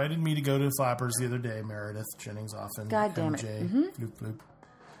go to Flappers the other day, Meredith Jennings Offen, God damn it. Mm-hmm. MJ, floop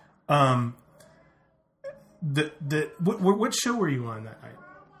floop. What show were you on that night?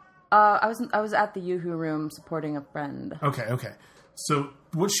 I was at the Yoo-Hoo Room supporting a friend. Okay. So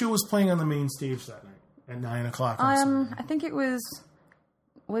what show was playing on the main stage that night at 9:00 on Sunday? I think it was.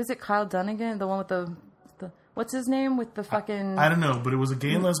 What is it? Kyle Dunnigan, the one with the what's his name with the fucking I don't know, but it was a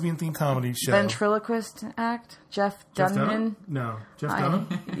gay and lesbian themed comedy show. ventriloquist act. Jeff Dunham. No, Jeff Dunham.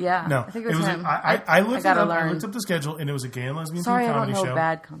 Yeah, No, I think it was him. I looked gotta it up. learn. I looked up the schedule, and it was a gay and lesbian Sorry, themed I don't comedy know show.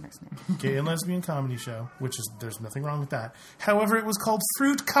 bad comics names. Gay and lesbian comedy show, there's nothing wrong with that. However, it was called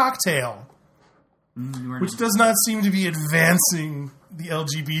Fruit Cocktail, which does not seem to be advancing the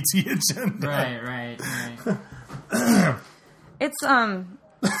LGBT agenda. Right. It's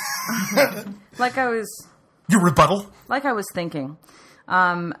like I was Your rebuttal? thinking.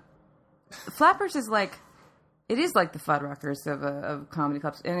 Flappers is like it is like the Fuddruckers of comedy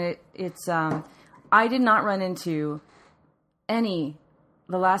clubs, and it's I did not run into any.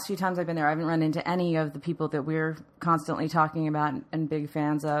 The last few times I've been there, I haven't run into any of the people that we're constantly talking about and big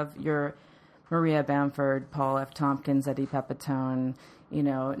fans of. Your Maria Bamford, Paul F. Tompkins, Eddie Pepitone,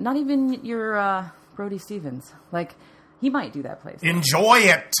 not even your Brody Stevens. Like, he might do that place. Enjoy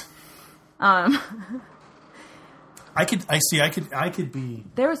it. I could be.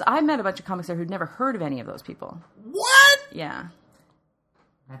 I met a bunch of comics there who'd never heard of any of those people. What? Yeah.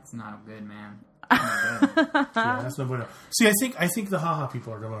 That's not good, man. Yeah, that's no bueno. See, I think the haha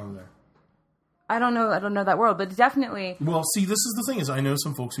people are going over there. I don't know that world, but definitely. Well, see, this is the thing: is I know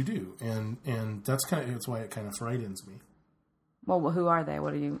some folks who do, and that's why it kind of frightens me. Well, who are they?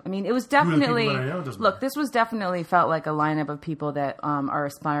 What are you? I mean, it was Who are the definitely. people that I know? It doesn't Look, matter. this was definitely felt like a lineup of people that are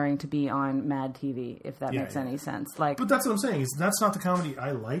aspiring to be on Mad TV, if that makes any sense. Like, But that's what I'm saying. Is that's not the comedy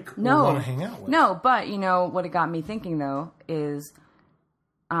I like or no, want to hang out with. no. But what it got me thinking though is,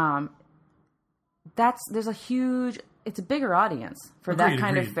 there's a huge. It's a bigger audience for that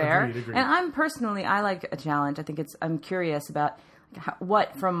kind of fare. Agreed. And I like a challenge. I think I'm curious about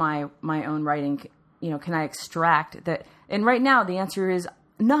what from my own writing, can I extract that? And right now the answer is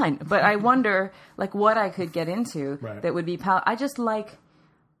none. But I wonder, what I could get into that would be. I just like.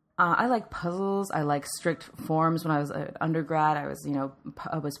 I like puzzles. I like strict forms. When I was an undergrad, I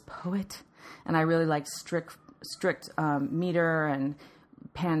was poet, and I really liked strict meter and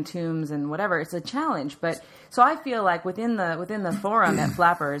pantoums and whatever. It's a challenge, but so I feel like within the forum at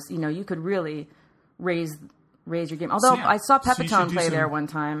Flappers, you could really raise your game. Although I saw Pepitone play there one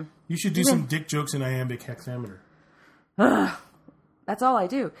time. You should do some dick jokes in iambic hexameter. That's all I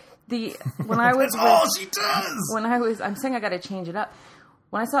do. When I was That's all she does. I'm saying I got to change it up.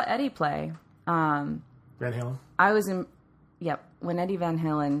 When I saw Eddie play, Van Halen I was in. Yep, when Eddie Van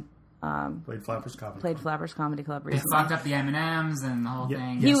Halen played Flappers Comedy. played Flappers Comedy Club They recently. fucked up the M&Ms and the whole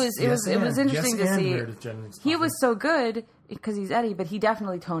thing. It was interesting to see. Meredith Jennings He Offen. was so good because he's Eddie, but he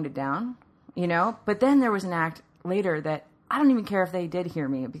definitely toned it down, But then there was an act later that I don't even care if they did hear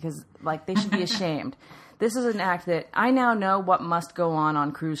me because, they should be ashamed. This is an act that I now know what must go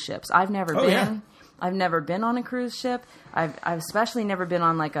on cruise ships. I've never been. Yeah. I've never been on a cruise ship. I've especially never been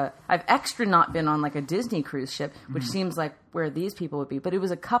on I've extra not been on a Disney cruise ship, which seems like where these people would be. But it was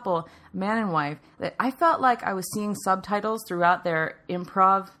a couple, man and wife, that I felt like I was seeing subtitles throughout their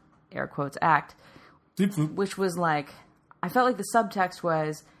improv, air quotes, act, which was I felt like the subtext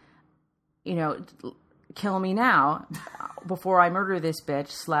was, kill me now before I murder this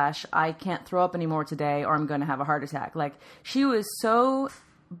bitch / I can't throw up anymore today or I'm going to have a heart attack. Like, she was so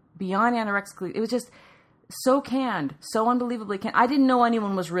beyond anorexically. It was just so canned, so unbelievably canned. I didn't know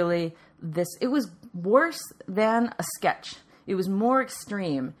anyone was really this. It was worse than a sketch. It was more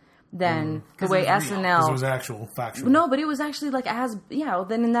extreme than the way SNL. Because it was actual, factual. No, but it was actually like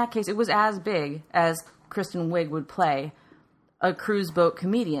then in that case, it was as big as Kristen Wiig would play a cruise boat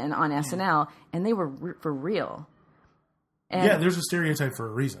comedian on SNL, and they were for real. And there's a stereotype for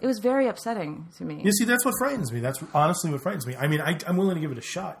a reason. it was very upsetting to me. You see, that's what frightens me. That's honestly what frightens me. I mean, I'm willing to give it a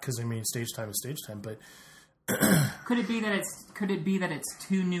shot because, I mean, stage time is stage time, but... Could it be that it's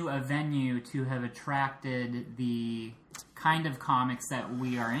too new a venue to have attracted the kind of comics that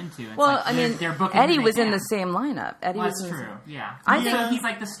we are into? It's Well, like I mean, they're booking Eddie who they was in can. the same lineup. Eddie Well, was that's in the true. Yeah, I think- he's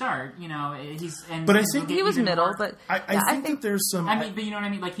like the start. But I think he was middle, but I think that there's some... I mean, but you know what I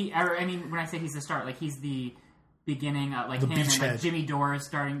mean. Like when I say he's the start, like he's the beginning. Like The him and beachhead. like Jimmy Dore is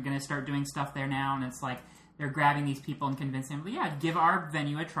going to start doing stuff there now, and it's like they're grabbing these people and convincing them. Yeah, give our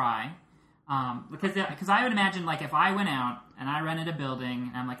venue a try. Because I would imagine, like, if I went out and I rented a building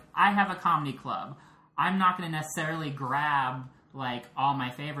and I'm like, I have a comedy club, I'm not going to necessarily grab like all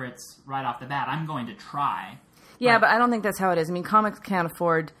my favorites right off the bat. I'm going to try. Yeah, but I don't think that's how it is. I mean, comics can't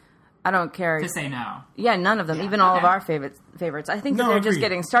afford. I don't care To say no. Yeah, none of them. Yeah, Even all of okay. our favorites. I think that No, they're just agreed.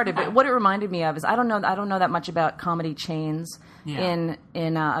 getting started. But what it reminded me of is I don't know that much about comedy chains Yeah.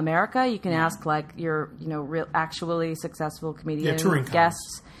 in America. You can ask like your real actually successful comedian touring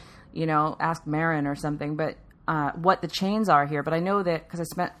guests. Ask Marin or something. But what the chains are here. But I know that because I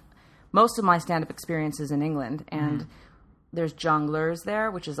spent most of my stand-up experiences in England, and there's Jongleurs there,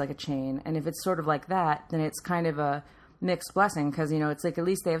 which is like a chain. And if it's sort of like that, then it's kind of a mixed blessing because it's like at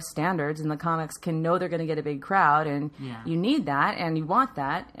least they have standards and the comics can know they're going to get a big crowd, and you need that and you want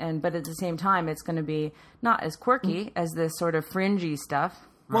that, but at the same time it's going to be not as quirky as this sort of fringy stuff.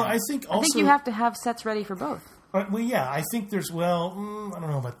 Well, I think also... I think you have to have sets ready for both. Well, yeah, I think there's... Well, I don't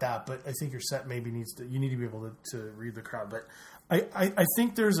know about that, but I think your set maybe needs to... You need to be able to read the crowd. But I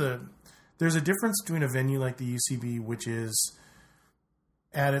think there's a difference between a venue like the UCB, which is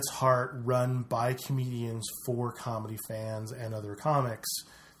at its heart run by comedians for comedy fans and other comics,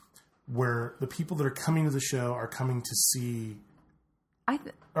 where the people that are coming to the show are coming to see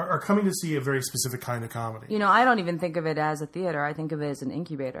are coming to see a very specific kind of comedy. I don't even think of it as a theater. I think of it as an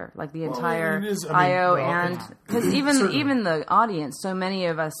incubator, like the entire it is, I mean, IO, well, and because even the audience, so many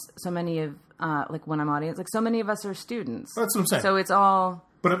of like when I'm audience, like so many of us are students. That's what I'm saying. So it's all.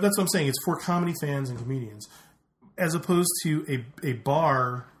 But that's what I'm saying. It's for comedy fans and comedians, as opposed to a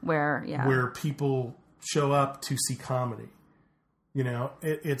bar where people show up to see comedy.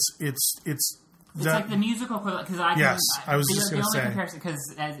 It's like the musical equivalent. Because I was just going to say. Comparison,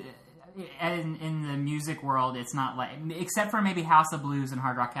 because in the music world, it's not like, except for maybe House of Blues and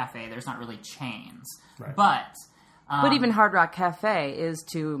Hard Rock Cafe, there's not really chains. Right. But even Hard Rock Cafe is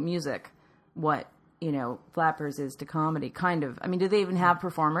to music what Flappers is to comedy, kind of. I mean, do they even have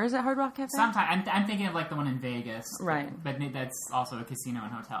performers at Hard Rock Cafe? Sometimes I'm thinking of like the one in Vegas, right? But that's also a casino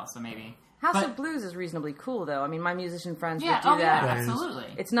and hotel, so maybe House of Blues is reasonably cool, though. I mean, my musician friends would do that. Yeah,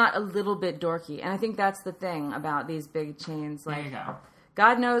 absolutely. It's not a little bit dorky, and I think that's the thing about these big chains. Like, there you go.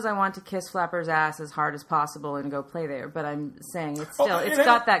 God knows I want to kiss Flappers' ass as hard as possible and go play there, but I'm saying it's still it's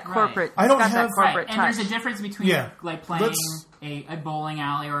got that corporate. I don't it's got have that corporate and touch. there's a difference between like playing a bowling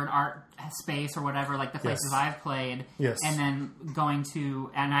alley or an art space or whatever, like the places I've played, and then going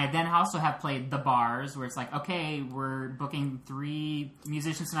to, and I then also have played the bars where it's like, okay, we're booking 3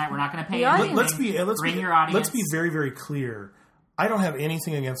 musicians tonight, we're not going to pay anything. Bring your audience. Let's be very, very clear. I don't have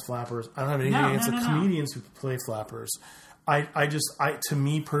anything against Flappers. I don't have anything against the comedians who play Flappers. To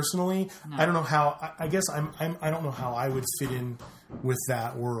me personally, I don't know how. I guess I don't know how I would fit in with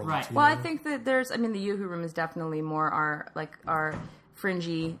that world. Right. Well, I think that the Yoo-Hoo Room is definitely more our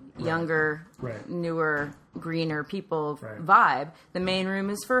fringy, younger, newer, greener people vibe. The main room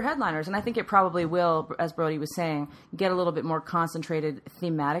is for headliners, and I think it probably will, as Brody was saying, get a little bit more concentrated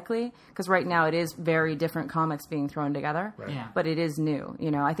thematically, because right now it is very different comics being thrown together. Right. Yeah. But it is new.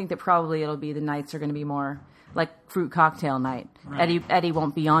 I think that probably it'll be the nights are going to be more like fruit cocktail night. Right. Eddie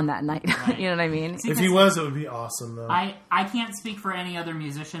won't be on that night. Right. You know what I mean? If he was, it would be awesome, though. I can't speak for any other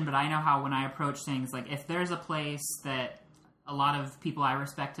musician, but I know how when I approach things, like if there's a place that a lot of people I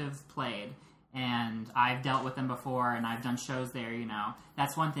respect have played, and I've dealt with them before, and I've done shows there,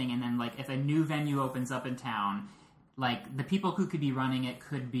 that's one thing. And then, like, if a new venue opens up in town, like, the people who could be running it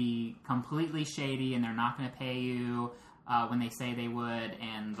could be completely shady, and they're not going to pay you when they say they would,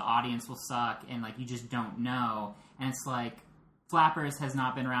 and the audience will suck, and, like, you just don't know. And it's like, Flappers has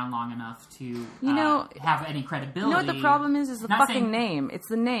not been around long enough to have any credibility. You know what the problem is the Not fucking saying- name. It's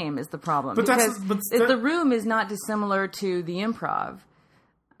the name is the problem. But because that's- the room is not dissimilar to the Improv.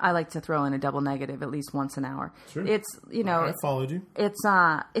 I like to throw in a double negative at least once an hour. Sure. It's I followed you. it's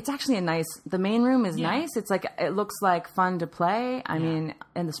actually a nice. The main room is nice. It's like it looks like fun to play. I mean,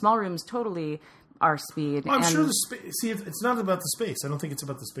 and the small room is totally our speed. Well, I'm and, sure the space. See, it's not about the space. I don't think it's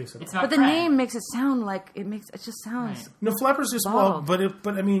about the space at all. It's not but the Fred. name makes it sound like it just sounds. Right. No, Flappers is Bottled.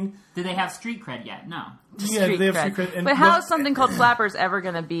 but I mean, Do they have street cred yet? No. yeah, they have street cred. And But how is something called Flappers ever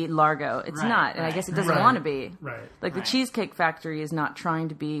going to be Largo? It's Right, not, and I right, guess it doesn't right. want to be. Right. Like the Right. Cheesecake Factory is not trying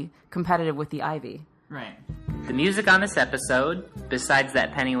to be competitive with the Ivy. Right. The music on this episode, besides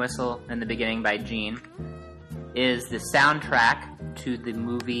that penny whistle in the beginning by Gene, is the soundtrack to the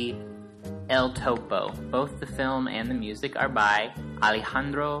movie El Topo. Both the film and the music are by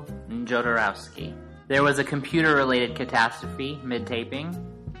Alejandro Jodorowsky. There was a computer-related catastrophe mid-taping.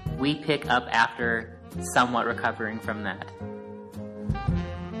 We pick up after somewhat recovering from that.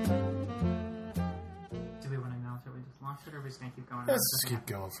 Do we want to announce that we just launched it, or are we just going to keep going? Let's just keep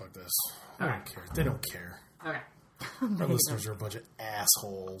going. Fuck this. I don't care. They don't care. Okay. Our listeners are a bunch of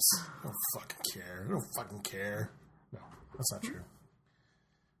assholes. They don't fucking care. They don't fucking care. No, that's not true.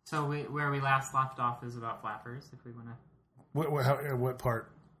 So where we last left off is about Flappers, if we want to... What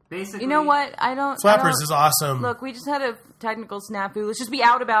part? Basically... You know what? I don't. Flappers is awesome. Look, we just had a technical snafu. Let's just be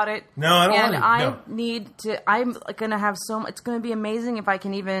out about it. No, I don't and want to. I No. need to. I'm gonna have so. It's gonna be amazing if I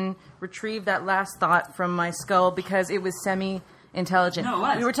can even retrieve that last thought from my skull because it was semi-intelligent. No, it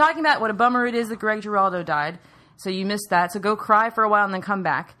was. We were talking about what a bummer it is that Greg Giraldo died. So you missed that. So go cry for a while and then come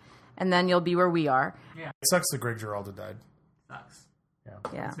back, and then you'll be where we are. Yeah. It sucks that Greg Giraldo died. Sucks.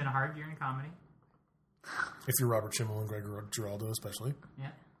 Yeah. It's been a hard year in comedy. If you're Robert Schimmel and Greg Giraldo, especially. Yeah.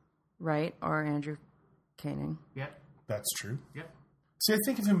 Right, or Andrew Koenig. Yep. That's true. Yep. See, I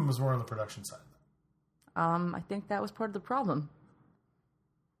think of him as more on the production side. I think that was part of the problem.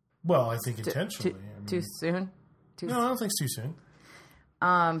 Well, I think intentionally. Too soon. No, I don't think it's too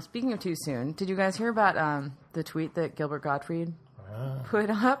soon. Speaking of too soon, did you guys hear about the tweet that Gilbert Gottfried put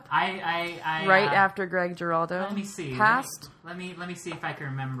up I right after Greg Giraldo Let me see. passed? Let me see if I can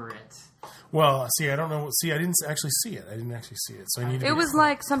remember it. Well, see, I don't know. See, I didn't actually see it. So I need to It be was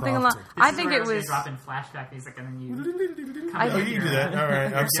like something along. prompted. I This is think where it was was. drop in flashback music and then you. Oh, you can do that. All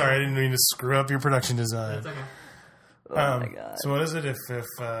right. I'm sorry. I didn't mean to screw up your production design. It's okay. Oh my god! So what is it if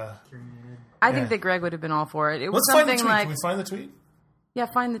I think that Greg would have been all for it. It was let's find the something tweet. like, Can we find the tweet? yeah,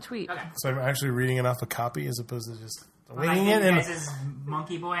 find the tweet. Okay. So I'm actually reading it off a copy as opposed to just Well, I winging think it. you And guys is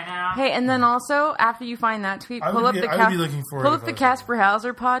Monkey Boy now. Hey, and then also after you find that tweet, I pull would up be- the I would be looking for it pull if up I the was Casper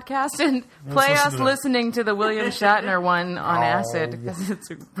Hauser podcast and play listen us to that. listening to the William Shatner one on Oh. acid because it's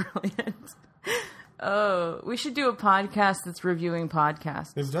brilliant. Oh, we should do a podcast that's reviewing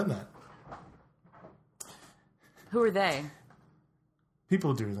podcasts. they've done that. Who are they?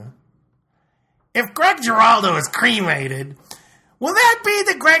 People do that. If Greg Giraldo is cremated, will that be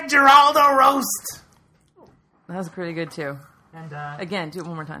the Greg Giraldo roast? That was pretty good too. And Again, do it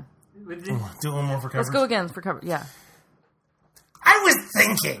one more time. with Do one more for coverage. Let's go again for cover. Yeah. I was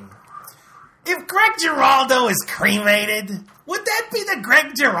thinking, if Greg Giraldo is cremated, would that be the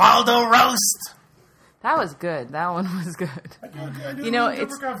Greg Giraldo roast? That was good. That one was good. You know,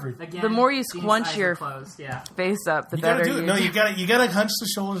 it's again, the more you Gene's squunch eyes your are closed. Yeah. face up, the You gotta better do it. No, you gotta hunch the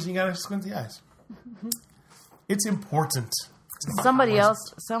shoulders and you gotta squint the eyes. It's important. Somebody else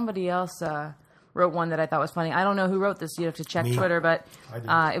wrote one that I thought was funny. I don't know who wrote this. You have to check Me. Twitter, but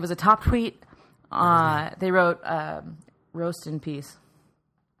I did. it was a top tweet. They wrote "roast in peace."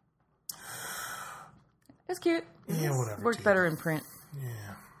 It's cute. Yeah, whatever. Worked dude. better in print. Yeah,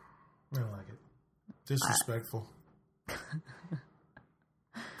 I don't like it. Disrespectful.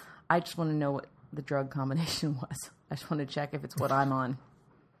 I just want to know what the drug combination was. I just want to check if it's what I'm on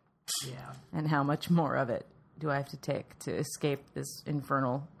Yeah. and how much more of it do I have to take to escape this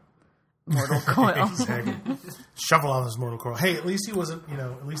infernal mortal coil. Exactly. Shovel off his mortal coil. Hey, at least he wasn't.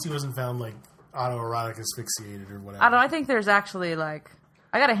 At least he wasn't found like autoerotic asphyxiated or whatever. I don't know. I think there's actually I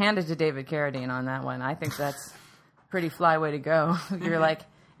got to hand it to David Carradine on that one. I think that's a pretty fly way to go. You're like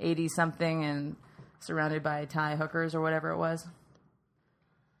 80 something and surrounded by Thai hookers or whatever it was.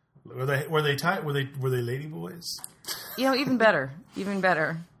 Were they lady boys? Even better.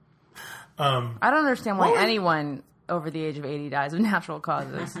 I don't understand why anyone over the age of 80 dies of natural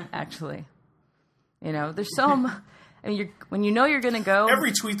causes. Actually, there's so much. I mean, when you know you're going to go,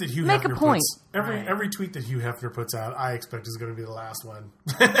 Every tweet that Hugh Make a Hefner point. puts, every tweet that Hugh Hefner puts out, I expect is going to be the last one.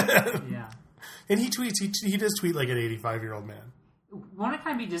 Yeah. And he tweets. He does tweet like an 85-year-old man. Won't it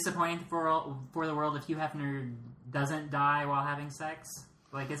kind of be disappointing for the world if Hugh Hefner doesn't die while having sex?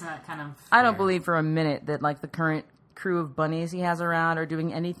 Like, isn't that kind of... I don't believe for a minute that, like, the current crew of bunnies he has around are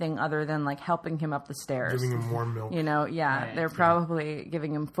doing anything other than, like, helping him up the stairs. Giving him more milk. You know, yeah. Right. They're probably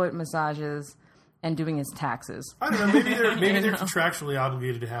giving him foot massages and doing his taxes. I don't know. Maybe they're contractually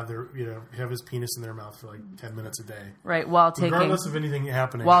obligated to have have his penis in their mouth for like 10 minutes a day, Right, while regardless of anything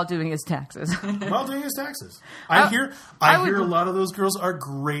happening. while doing his taxes. While doing his taxes. I hear a lot of those girls are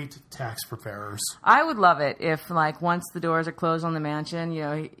great tax preparers. I would love it if, like, once the doors are closed on the mansion, you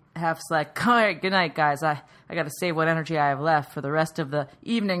know, Hef's like, all right, good night, guys. I got to save what energy I have left for the rest of the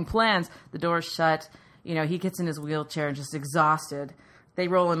evening plans. The door's shut. You know, he gets in his wheelchair and just exhausted. They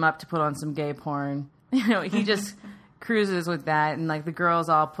roll him up to put on some gay porn. You know, he just cruises with that. And, like, the girls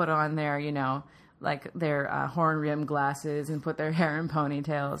all put on their, you know, like, their horn-rimmed glasses and put their hair in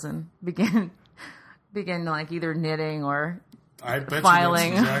ponytails and begin like, either knitting or I bet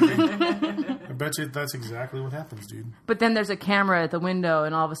filing. I bet you that's exactly what happens, dude. But then there's a camera at the window,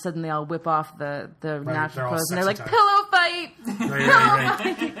 and all of a sudden they all whip off the natural they're all clothes, and they're like, sexy pillow fight!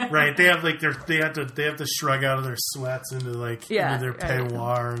 Right. They have like they have to shrug out of their sweats into like Yeah, into their right.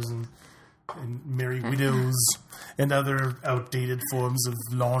 peignoirs and merry widows and other outdated forms of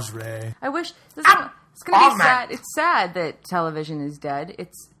lingerie. I wish it's going to be sad. It's sad that television is dead.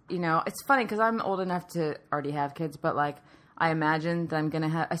 It's, you know, it's funny because I'm old enough to already have kids, but like I imagine that I'm going to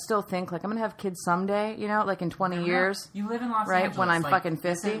have. I still think like I'm going to have kids someday. You know, like in 20 years. You live in Los Right, Angeles. when I'm like, fucking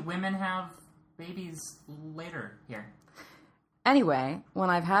 50. Women have babies later here. Anyway, when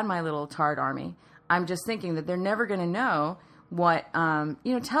I've had my little tard army, I'm just thinking that they're never going to know what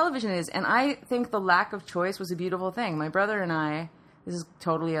you know television is, and I think the lack of choice was a beautiful thing. My brother and I. This is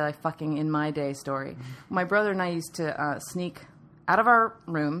totally a like fucking in my day story. My brother and I used to sneak out of our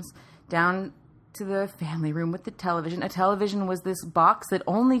rooms down to the family room with the television. A television was this box that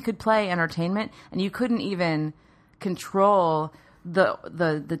only could play entertainment, and you couldn't even control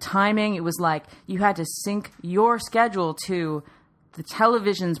the timing. It was like you had to sync your schedule to the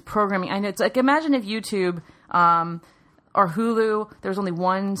television's programming. I know it's like imagine if YouTube or Hulu, there was only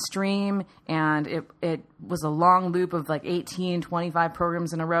one stream, and it was a long loop of like 18, 25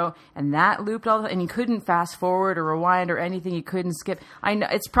 programs in a row, and that looped all the time, and you couldn't fast forward or rewind or anything. You couldn't skip. I know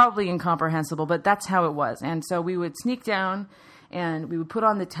it's probably incomprehensible, but that's how it was. And so we would sneak down, and we would put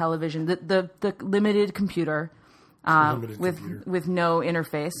on the television, the limited computer, with no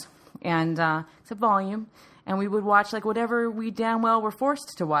interface, and except volume, and we would watch like whatever we damn well were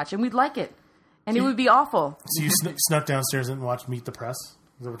forced to watch, and we'd like it. And it would be awful. So you snuck downstairs and watched Meet the Press?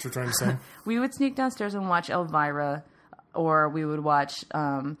 Is that what you're trying to say? We would sneak downstairs and watch Elvira, or we would watch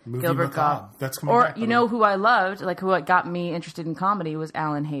Gilbert Macabre. Gottfried. That's coming Or back, you know who I loved, like who got me interested in comedy was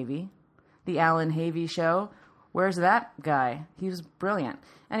Alan Havey, the Alan Havey Show. Where's that guy? He was brilliant.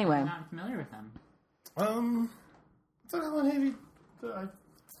 Anyway, I'm not familiar with them. I thought Alan Havey.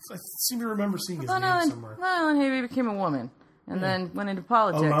 I seem to remember seeing his name somewhere. Alan Havey became a woman and then went into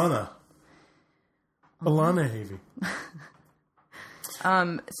politics. Alana Havey.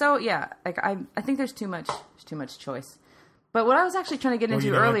 So yeah, like I think there's too much choice. But what I was actually trying to get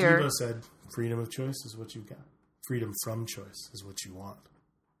into earlier, Devo said, "Freedom of choice is what you got. Freedom from choice is what you want."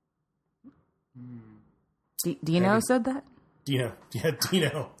 Dino said that. Dino, yeah,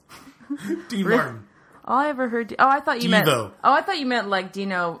 Dino, Dean Martin. All I ever heard. I thought you meant. Oh, I thought you meant like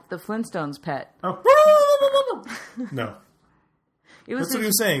Dino, the Flintstones pet. Oh. No. That's what he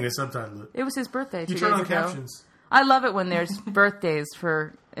was saying. They subtitled it. It was his birthday. You turn on captions. I love it when there's birthdays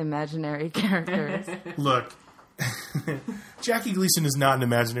for imaginary characters. Look, Jackie Gleason is not an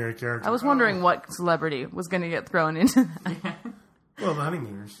imaginary character. I was wondering what celebrity was going to get thrown into that. Well, the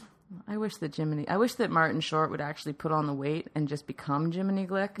Honeymooners. I wish that Martin Short would actually put on the weight and just become Jiminy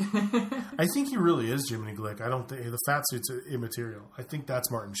Glick. I think he really is Jiminy Glick. I don't think the fat suit's immaterial. I think that's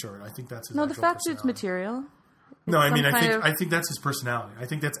Martin Short. I think that's his. No, the fat suit's material. No, I mean, I think that's his personality. I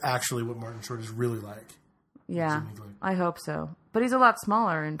think that's actually what Martin Short is really like. Yeah, I hope so. But he's a lot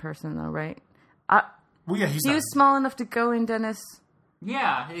smaller in person, though, right? Well, yeah, he was small enough to go in Dennis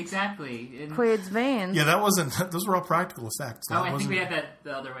Yeah, exactly. Quaid's veins. Yeah, that wasn't. Those were all practical effects. I think we had that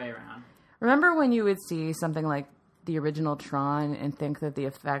the other way around. Remember when you would see something like the original Tron and think that the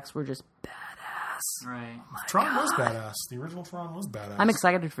effects were just badass? Right. Tron was badass. The original Tron was badass. I'm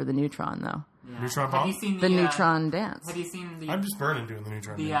excited for the new Tron, though. Yeah. Neutron have bomb? you seen The Neutron dance. Have you seen the? I'm just burning doing the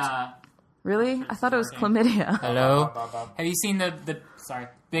Neutron the dance. Really? I thought it was chlamydia. Hello. Have you seen the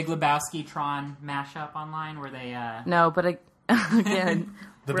Big Lebowski Tron mashup online where they No, but again,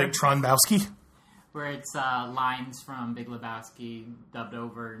 the big Tronbowski? where it's lines from Big Lebowski dubbed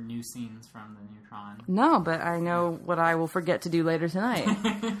over new scenes from the new Tron? no, but I know what I will forget to do later tonight.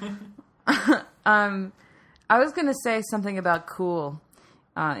 I was going to say something about cool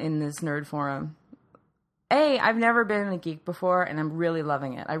in this nerd forum. I've never been a geek before, and I'm really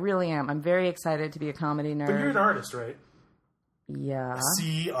loving it. I really am. I'm very excited to be a comedy nerd. But you're an artist, right? Yeah.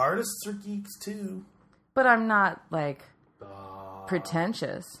 See, artists are geeks too. But I'm not, like,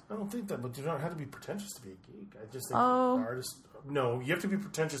 pretentious. I don't think that, but you don't have to be pretentious to be a geek. I just think Oh. artists... No, you have to be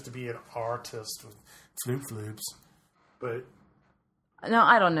pretentious to be an artist with floops. But... No,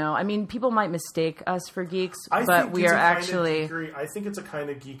 I don't know. I mean, people might mistake us for geeks, I but think we it's are a kind of actually... geekery. I think it's a kind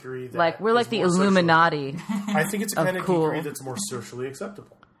of geekery that Like, we're like is the more socially- Illuminati. I think it's a kind of cool. geekery that's more socially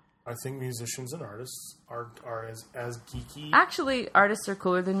acceptable. I think musicians and artists are as geeky. Actually, artists are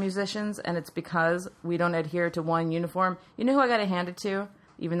cooler than musicians, and it's because we don't adhere to one uniform. You know who I got to hand it to,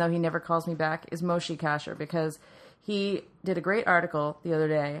 even though he never calls me back, is Moshe Kasher, because he did a great article the other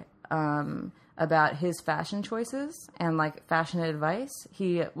day about his fashion choices and, like, fashion advice.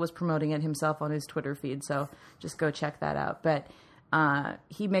 He was promoting it himself on his Twitter feed, so just go check that out. But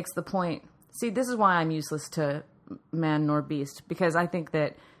he makes the point... See, this is why I'm useless to man nor beast, because I think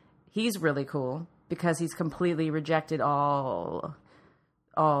that he's really cool because he's completely rejected all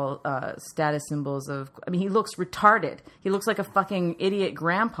status symbols of... I mean, he looks retarded. He looks like a fucking idiot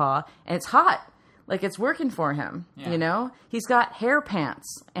grandpa, and it's hot. Like, it's working for him, you know? He's got hair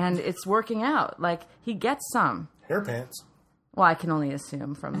pants, and it's working out. Like, he gets some. Hair pants. Well, I can only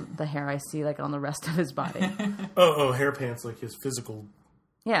assume from the hair I see, like, on the rest of his body. Hair pants, like his physical...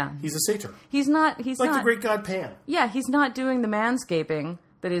 Yeah. He's a satyr. He's not... Like the great god Pan. Yeah, he's not doing the manscaping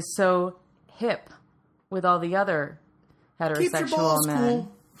that is so hip with all the other Keep your heterosexual balls men.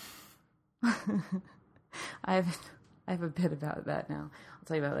 cool. I have a bit about that now. I'll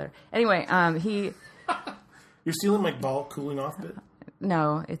tell you about it later. Anyway, he... You're stealing my ball cooling off bit?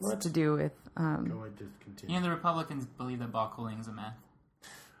 No, it's What? to do with... Go ahead, just continue. You know, the Republicans believe that ball cooling is a myth.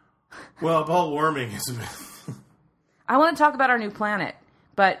 Well, ball warming is a myth. I want to talk about our new planet,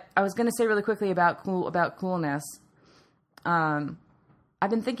 but I was going to say really quickly about coolness. I've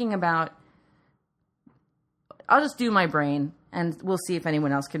been thinking about... I'll just do my brain, and we'll see if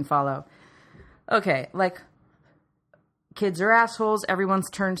anyone else can follow. Okay, like, kids are assholes, everyone's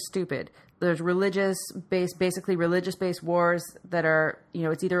turned stupid. There's basically religious-based wars that are, you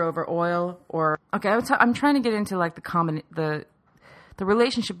know, it's either over oil or... Okay, I'm trying to get into, like, the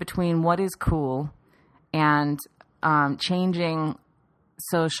relationship between what is cool and changing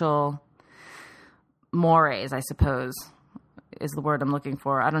social mores, I suppose, is the word I'm looking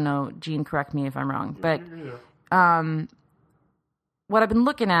for. I don't know, Gene, correct me if I'm wrong. But what I've been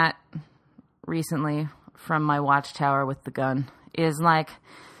looking at recently from my watchtower with the gun is, like,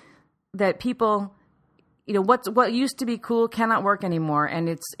 that people, you know, what used to be cool cannot work anymore,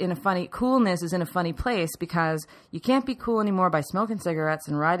 and coolness is in a funny place because you can't be cool anymore by smoking cigarettes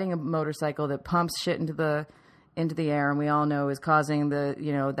and riding a motorcycle that pumps shit into the air, and we all know is causing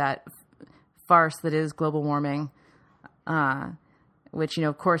that farce that is global warming, which, you know,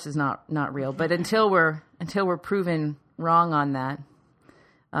 of course is not real. But until we're proven wrong on that,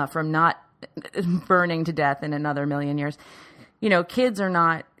 from not burning to death in another million years, you know, kids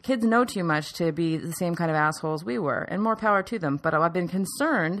know too much to be the same kind of assholes we were, and more power to them. But I've been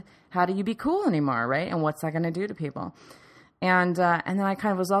concerned, how do you be cool anymore, right? And what's that going to do to people? And then I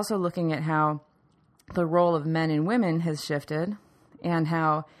kind of was also looking at how the role of men and women has shifted, and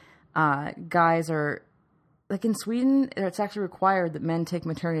how guys are, like in Sweden, it's actually required that men take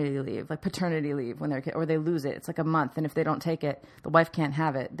maternity leave, like paternity leave when they're or they lose it. It's like a month, and if they don't take it, the wife can't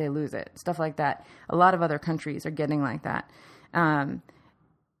have it. They lose it. Stuff like that. A lot of other countries are getting like that.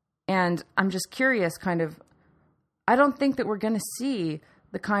 And I'm just curious, kind of, I don't think that we're going to see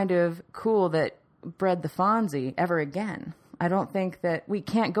the kind of cool that bred the Fonzie ever again. I don't think that we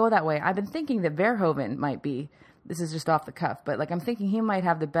can't go that way. I've been thinking that Verhoeven might be, this is just off the cuff, but like I'm thinking he might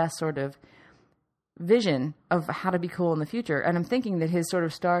have the best sort of vision of how to be cool in the future. And I'm thinking that his sort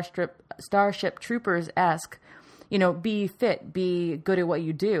of Starship Troopers-esque, you know, be fit, be good at what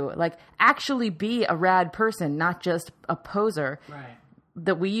you do, like actually be a rad person, not just a poser. Right.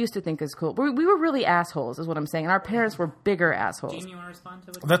 That we used to think is cool. We were really assholes, is what I'm saying. And our parents were bigger assholes. Gene, you want to respond to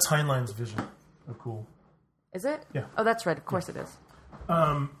it? That's Heinlein's vision of cool. Is it? Yeah. Oh, that's right. Of course it is.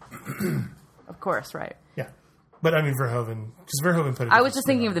 Of course, right. Yeah. But I mean, Verhoeven, because Verhoeven put it. I was just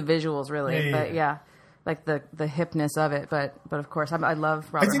thinking of the visuals, really. Yeah, but yeah. like the hipness of it. But of course, I love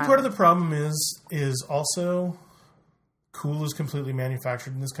Robert I think Heinlein. part of the problem is also cool is completely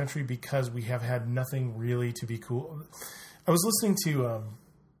manufactured in this country because we have had nothing really to be cool. I was listening to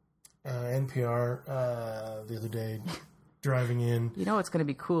NPR the other day, driving in. You know what's going to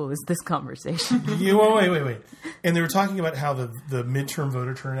be cool is this conversation. Wait. And they were talking about how the midterm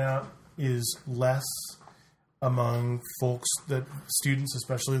voter turnout is less among students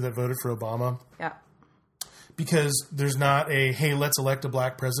especially that voted for Obama. Yeah. Because there's not hey, let's elect a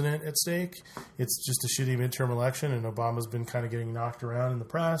black president at stake. It's just a shitty midterm election, and Obama's been kind of getting knocked around in the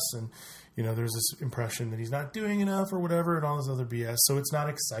press, and there's this impression that he's not doing enough or whatever, and all this other BS. So it's not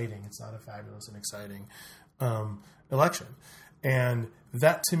exciting. It's not a fabulous and exciting election, and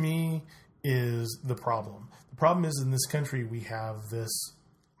that to me is the problem. The problem is in this country we have this.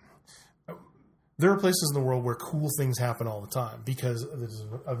 There are places in the world where cool things happen all the time because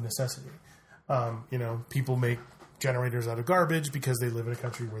of necessity. People make generators out of garbage because they live in a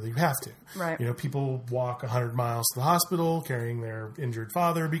country where you have to. Right. People walk 100 miles to the hospital carrying their injured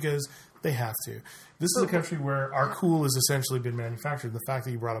father because they have to. This is a country where our cool has essentially been manufactured. The fact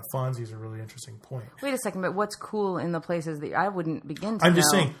that you brought up Fonzie is a really interesting point. Wait a second, but what's cool in the places that I wouldn't begin to I'm know?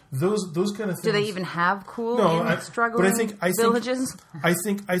 just saying those kind of things. Do they even have cool in struggling villages? I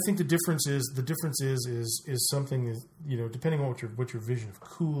think the difference is something that, depending on what your vision of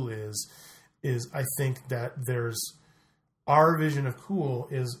cool is I think that our vision of cool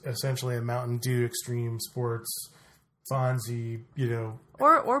is essentially a Mountain Dew extreme sports, Fonzie,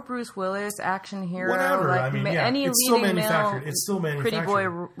 or Bruce Willis action hero, whatever. Like any it's still leading manufactured. male It's still manufactured. pretty boy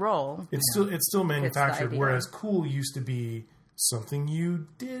role. It's still manufactured. idea. Whereas cool used to be something you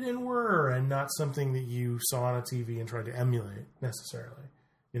did and were, and not something that you saw on a TV and tried to emulate necessarily.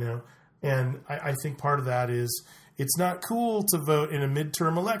 And I think part of that is. It's not cool to vote in a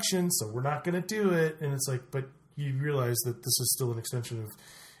midterm election, so we're not going to do it. And it's like, but you realize that this is still an extension of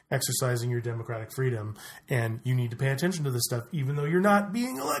exercising your democratic freedom, and you need to pay attention to this stuff, even though you're not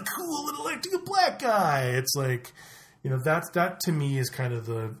being cool and electing a black guy. It's like, that to me is kind of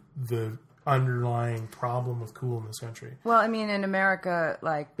the underlying problem with cool in this country. Well, I mean, in America,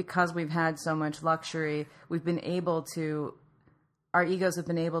 because we've had so much luxury, we've been able to. Our egos have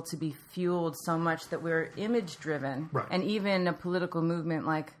been able to be fueled so much that we're image-driven. Right. And even a political movement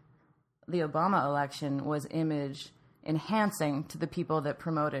like the Obama election was image-enhancing to the people that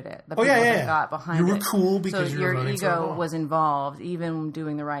promoted it, the people that got behind it. You were cool because you were running for your ego was involved, even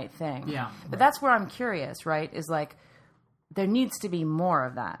doing the right thing. Yeah. But that's where I'm curious, right, is there needs to be more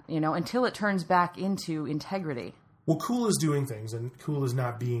of that, until it turns back into integrity. Well, cool is doing things, and cool is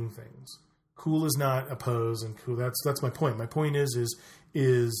not being things. Cool is not oppose, and cool. That's my point. My point is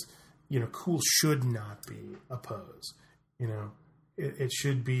cool should not be oppose. It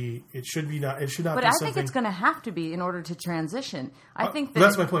should be not. It should not. But be I something, think it's going to have to be in order to transition. I think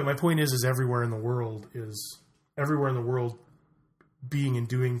that's my point. My point is everywhere in the world being and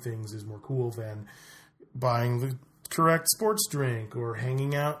doing things is more cool than buying the correct sports drink or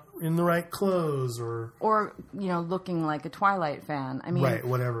hanging out in the right clothes or looking like a Twilight fan. I mean, right,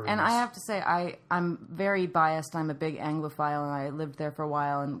 whatever. And I have to say, I'm very biased. I'm a big Anglophile, and I lived there for a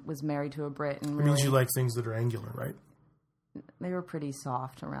while and was married to a Brit. And it means you like things that are angular, right? They were pretty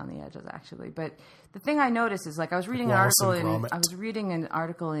soft around the edges, actually. But the thing I noticed is, I was reading an article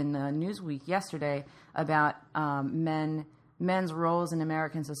in Newsweek yesterday about men's roles in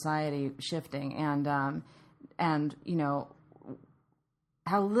American society shifting, and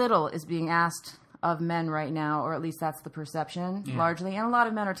how little is being asked of men right now, or at least that's the perception largely. And a lot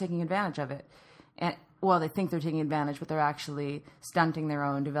of men are taking advantage of it. And they think they're taking advantage, but they're actually stunting their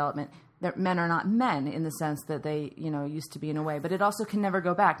own development. Men are not men in the sense that they, used to be in a way. But it also can never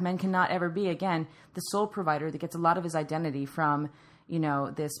go back. Men cannot ever be, again, the sole provider that gets a lot of his identity from,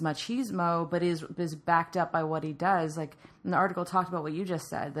 this machismo, but is backed up by what he does. And the article talked about what you just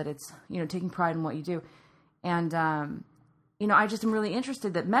said, that it's, taking pride in what you do. And, I just am really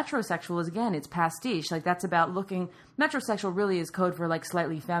interested that metrosexual is, again, it's pastiche. That's about looking... Metrosexual really is code for,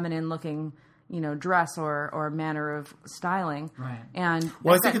 slightly feminine-looking, dress or manner of styling. Right. And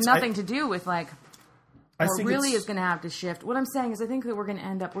it's got nothing to do with, what really is going to have to shift. What I'm saying is I think that we're going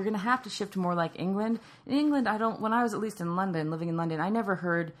to have to shift more like England. In England, when I was at least in London, living in London, I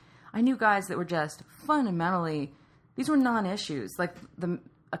knew guys that were just fundamentally... These were non-issues.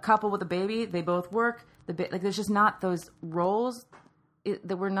 A couple with a baby, they both work... there's just not those roles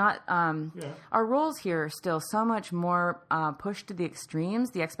that we're not. Our roles here are still so much more pushed to the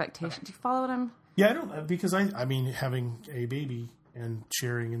extremes. The expectation. Do you follow what I'm? Yeah, I don't because I mean having a baby and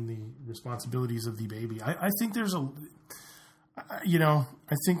sharing in the responsibilities of the baby. I think there's I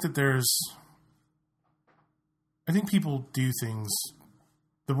think people do things.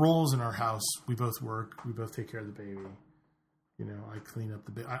 The roles in our house, we both work. We both take care of the baby. I clean up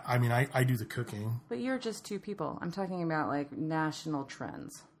the bit. I do the cooking. But you're just two people. I'm talking about national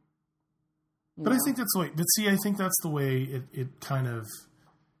trends. I think that's the way. But see, I think that's the way it kind of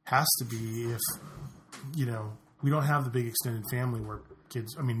has to be. If we don't have the big extended family where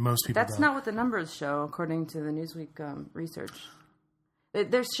kids. I mean, most people. That's don't. not what the numbers show, according to the Newsweek research.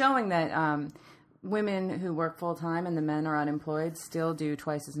 They're showing that women who work full time and the men are unemployed still do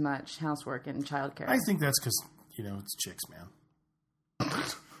twice as much housework and childcare. I think that's because it's chicks, man.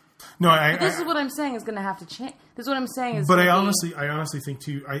 No, this is what I'm saying is going to have to change. This is what I'm saying is. But I honestly think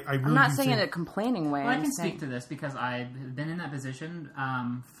too. I really. I'm not do saying think, in a complaining way. Well, I I'm can saying, speak to this because I've been in that position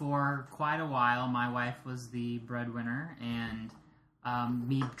for quite a while. My wife was the breadwinner, and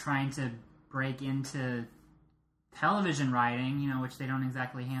me trying to break into television writing, which they don't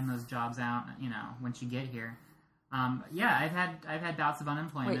exactly hand those jobs out, once you get here. I've had bouts of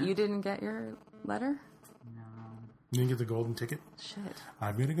unemployment. Wait, you didn't get your letter? You didn't get the golden ticket? Shit.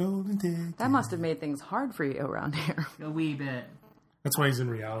 I've got a golden ticket. That must have made things hard for you around here. A wee bit. That's why he's in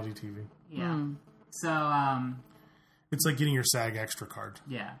reality TV. Yeah. So, it's like getting your SAG extra card.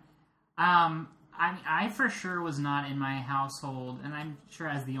 yeah. I for sure was not in my household, and I'm sure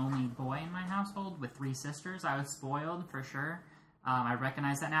as the only boy in my household with 3 sisters, I was spoiled for sure. I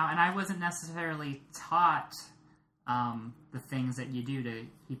recognize that now, and I wasn't necessarily taught the things that you do to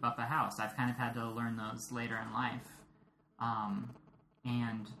keep up a house. I've kind of had to learn those later in life. I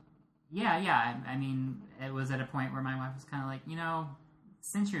mean, it was at a point where my wife was kind of like,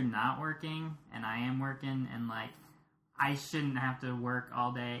 since you're not working and I am working, and like, I shouldn't have to work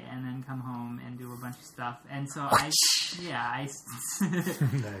all day and then come home and do a bunch of stuff. And so Nice.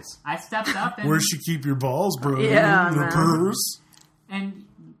 I stepped up. And, Where'd you keep your balls, bro? Yeah, In the man. purse? And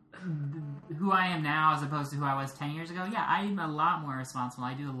who I am now as opposed to who I was 10 years ago, I'm a lot more responsible.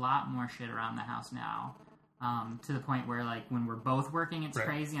 I do a lot more shit around the house now. To the point where, like, when we're both working, it's Right.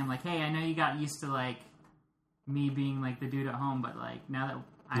 crazy. I'm like, hey, I know you got used to, like, me being, like, the dude at home, but, like, now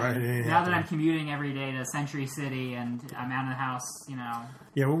that I'm commuting every day to Century City and I'm out of the house, Yeah,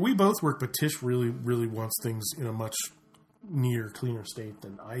 well, we both work, but Tish really, really wants things in a much neater, cleaner state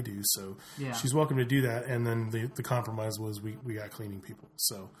than I do. So Yeah. she's welcome to do that. And then the compromise was we got cleaning people.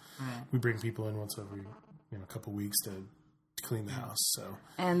 So Right. we bring people in once every couple weeks to clean the house. So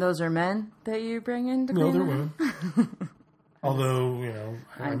And those are men that you bring in to no, clean they're the women. Although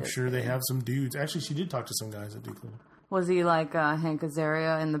I'm just sure they have some dudes. Actually, she did talk to some guys that do cleaning. Was he like Hank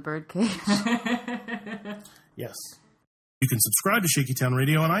Azaria in the Birdcage? Yes. You can subscribe to Shaky Town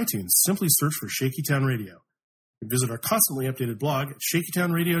Radio on iTunes. Simply search for Shaky Town Radio. You can visit our constantly updated blog at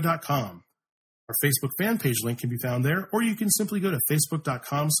shakytownradio.com. Our Facebook fan page link can be found there, or you can simply go to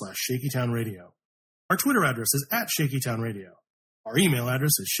facebook.com/shakytownradio. Our Twitter address is @shakytownradio. Our email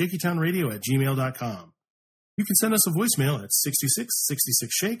address is shakytownradio@gmail.com. You can send us a voicemail at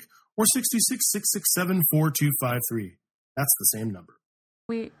 66-66-SHAKE or 66-667-4253. That's the same number.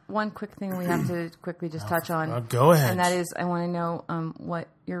 One quick thing we have to quickly just touch on. Go ahead. And that is, I want to know what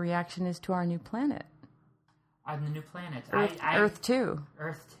your reaction is to our new planet. On the new planet. Earth 2.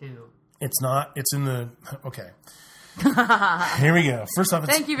 Earth 2. It's not. It's in the... Okay. Here we go. First off,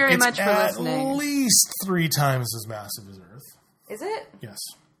 Thank you very much for listening. At least 3 times as massive as Earth. Is it? Yes.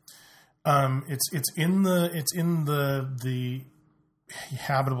 It's in the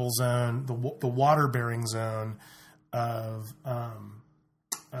habitable zone, the water bearing zone of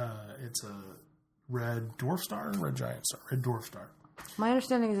it's a red giant star, red dwarf star. My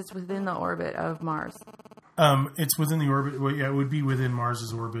understanding is it's within the orbit of Mars. It's within the orbit. Well, yeah, it would be within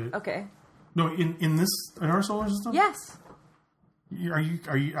Mars's orbit. Okay. No, in our solar system. Yes. Are you?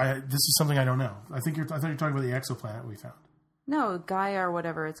 This is something I don't know. I thought you were talking about the exoplanet we found. No, Gaia or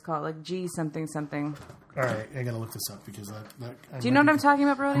whatever it's called, like G something something. All right, I gotta look this up because that Do you know what I'm talking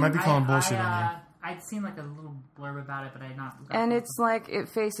about, Brody? I might be calling bullshit on you. I'd seen like a little blurb about it, but I had not. And it's like it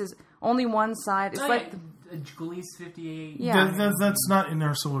faces only one side. It's like Gliese 58. Yeah. That's not in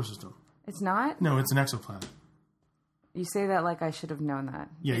our solar system. It's not. No, it's an exoplanet. You say that like I should have known that.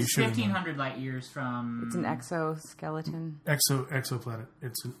 Yeah, you It's should. 1,500 light years from. It's an exoskeleton. Exoplanet.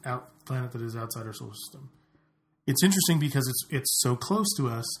 It's an planet that is outside our solar system. It's interesting because it's so close to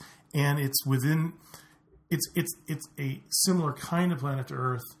us, and it's within. It's a similar kind of planet to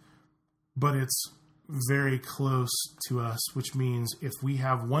Earth, but it's very close to us, which means if we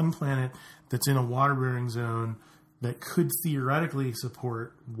have one planet that's in a water-bearing zone that could theoretically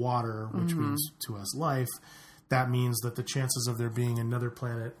support water, which means to us life, that means that the chances of there being another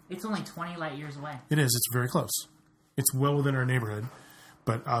planet... It's only 20 light years away. It is. It's very close. It's well within our neighborhood,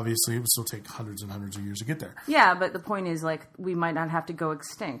 but obviously it would still take hundreds and hundreds of years to get there. Yeah, but the point is, like, we might not have to go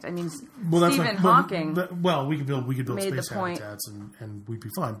extinct. I mean, Well, Stephen Hawking we could build made space the point- habitats and we'd be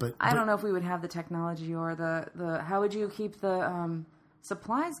fine. But I don't know if we would have the technology or the how would you keep the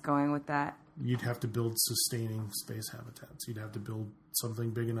supplies going with that? You'd have to build sustaining space habitats. You'd have to build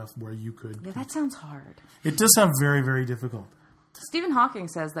something big enough where you could. Yeah, that sounds hard. It does sound very, very difficult. Stephen Hawking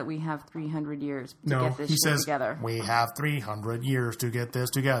says that we have 300 years to get this he shit says, together. we have 300 years to get this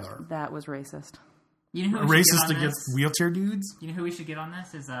together. That was racist. You know who we should Racist get on against this? wheelchair dudes? You know who we should get on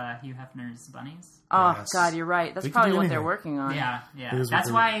this is Hugh Hefner's Bunnies. Oh, Yes. God, you're right. That's They can probably do what they're anything. working on. Yeah. It is what That's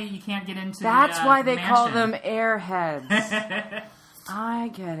they- why you can't get into That's the, why they call mansion. them airheads. I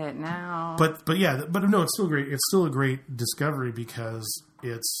get it now. But no, it's still great. It's still a great discovery because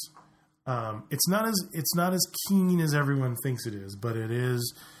it's not as keen as everyone thinks it is, but it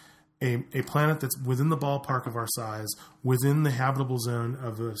is a planet that's within the ballpark of our size, within the habitable zone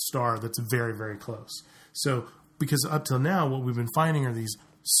of a star that's very, very close. So, because up till now, what we've been finding are these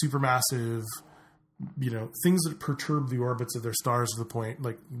supermassive, things that perturb the orbits of their stars to the point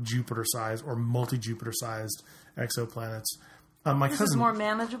like Jupiter size or multi-Jupiter sized exoplanets. My this cousin, is more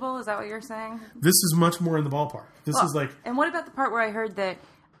manageable? Is that what you're saying? this is much more in the ballpark. This is like, And what about the part where I heard that,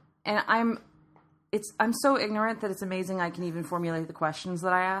 and I'm so ignorant that it's amazing I can even formulate the questions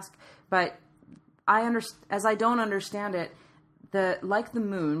that I ask, but as I don't understand it, like the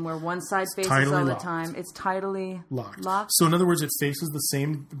moon, where one side faces tidally all the locked. time, it's tidally locked. So in other words, it faces the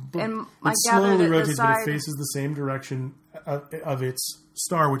same. And it I gather slowly that the rotates, but side- it faces the same direction of its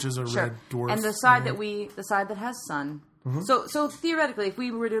star, which is a red dwarf. And the side that has sun. Mm-hmm. So theoretically, if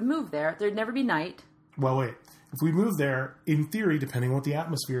we were to move there, there'd never be night. Well, wait. If we move there, in theory, depending on what the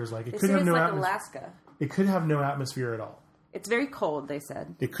atmosphere is like, it They could say have it's no like atmosphere. Alaska. It could have no atmosphere at all. It's very cold, they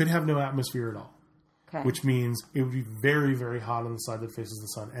said. It could have no atmosphere at all, Okay. which means it would be very, very hot on the side that faces the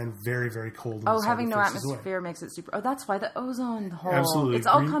sun and very, very cold on the side having that no faces away. atmosphere makes it super. Oh, that's why the ozone hole. Absolutely. It's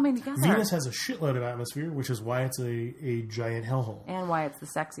all coming together. Venus has a shitload of atmosphere, which is why it's a giant hellhole. And why it's the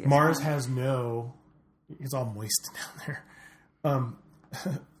sexiest. Mars one. has no. It's all moist down there.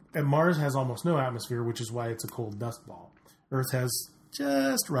 And Mars has almost no atmosphere, which is why it's a cold dust ball. Earth has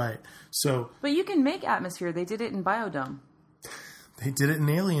just right. So But you can make atmosphere. They did it in Biodome. they did it in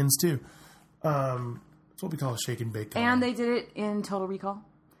Aliens too. It's what we call a shake and bake. And they did it in Total Recall.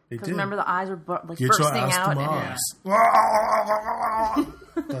 They Because did. remember the eyes were like Get your bursting ass to out. Mars.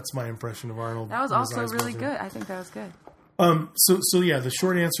 That's my impression of Arnold. That was with his also eyes really bulging. good. I think that was good. So yeah, the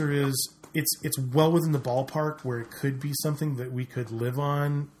short answer is it's well within the ballpark where it could be something that we could live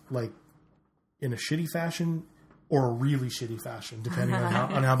on, like in a shitty fashion or a really shitty fashion, depending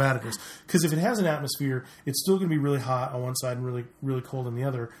on how bad it is. Because if it has an atmosphere, it's still going to be really hot on one side and really really cold on the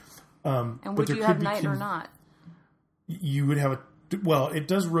other. And but would there you could have be night or not? You would have it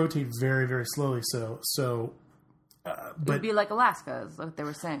does rotate very very slowly. It would but be like Alaska, is what they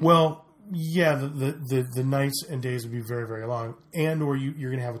were saying. well. Yeah, the nights and days would be very, very long. And or you're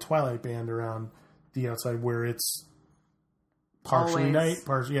going to have a twilight band around the outside where it's partially Always. night,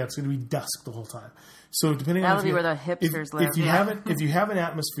 partially, it's going to be dusk the whole time. So depending That'll on be where the hipsters live. If you Yeah. have an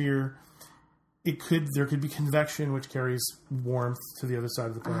atmosphere, there could be convection, which carries warmth to the other side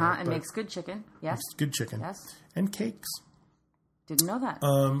of the planet. And but makes good chicken. Yes. it's good chicken. Yes. And cakes. Didn't know that.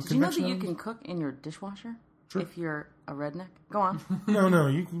 Did you know that you can cook in your dishwasher? Sure. If you're a redneck? Go on. No,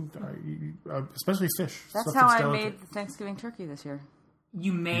 you can, especially fish. That's stuff how I delicate. made the Thanksgiving turkey this year.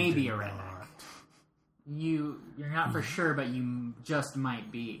 You may be a redneck. You're not for sure, but you just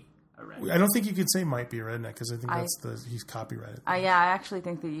might be a redneck. I don't think you could say might be a redneck because I think he's copyrighted. I actually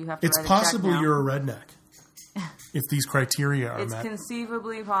think that you have to It's write a possible check now. you're a redneck if these criteria are It's met.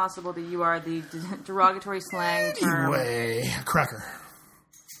 conceivably possible that you are the derogatory slang term. Anyway, cracker.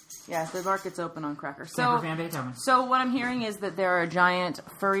 Yes, the market's open on Cracker. Stanford Van Beethoven. So what I'm hearing is that there are giant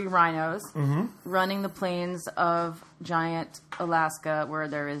furry rhinos Mm-hmm. running the plains of giant Alaska where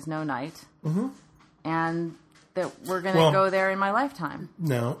there is no night. Mm-hmm. And that we're going to go there in my lifetime.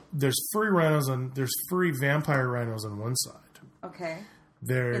 No, there's furry vampire rhinos on one side. Okay.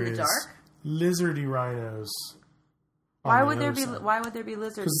 There's In the dark? lizardy rhinos. Why on would the there other be side. why would there be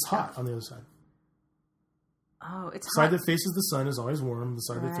lizards? Because it's hot on the other side. Oh, it's The side hot. that faces the sun is always warm. The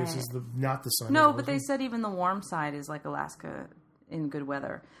side that Right. faces not the sun. is No, always but they warm. said even the warm side is like Alaska in good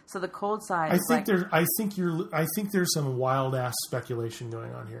weather. So the cold side I is think like I think there's some wild ass speculation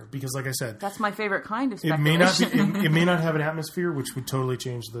going on here because, like I said, that's my favorite kind of it speculation. may not be, it may not have an atmosphere, which would totally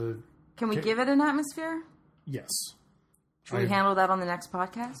change the. Can we give it an atmosphere? Yes. Should we handle that on the next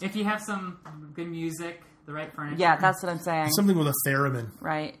podcast? If you have some good music, the right furniture. Yeah, that's what I'm saying. Something with a theremin.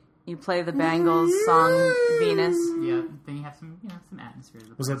 Right. You play the Bangles song Venus. Yeah, then you have some, some atmosphere. to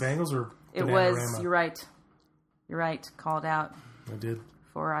the Was that place. Bangles or It was, Bananarama? you're right. You're right. Called out I did.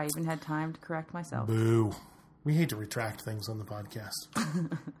 before I even had time to correct myself. Boo. We hate to retract things on the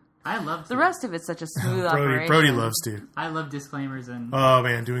podcast. I love The rest of it's such a smooth Brody, operation. Brody loves to. I love disclaimers and Oh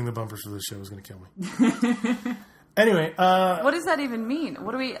man, doing the bumpers for this show is going to kill me. Anyway, What does that even mean?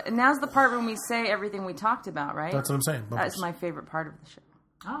 What do we? Now's the part when we say everything we talked about, right? that's what I'm saying. That's my favorite part of the show.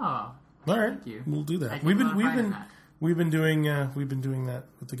 Oh, All right, you. we'll do I that. can We've modify been that. we've been doing that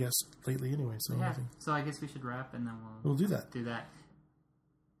with the guests lately anyway. So I yeah. think So I guess we should wrap, and then we'll do that. do that.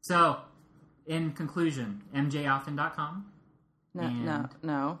 So, in conclusion, mjoffen.com. No,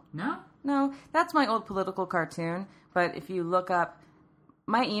 And- no. That's my old political cartoon. But if you look up,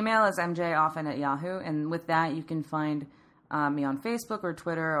 my email is mjoffen@yahoo, and with that you can find me on Facebook or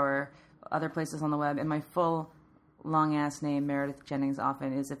Twitter or other places on the web. And my full long ass name, Meredith Jennings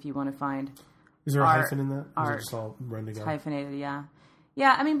Offen, is if you want to find. Is there a Art- hyphen in that? Or is art. it just all run together? Hyphenated, yeah.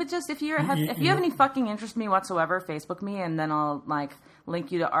 Yeah, I mean, but just if you have any fucking interest in me whatsoever, Facebook me, and then I'll like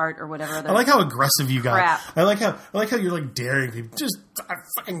link you to art or whatever. Other I like how aggressive you got. Crap. I like how you're like daring people. Just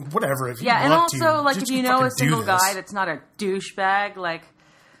fucking whatever. If you yeah, and want also to, like just if you know fucking a single do this. guy that's not a douchebag, like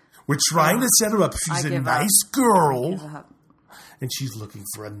We're trying to set her up. She's I a give up. nice girl, uh, and she's looking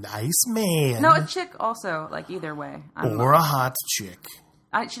for a nice man. no, a chick also like either way. or a hot chick.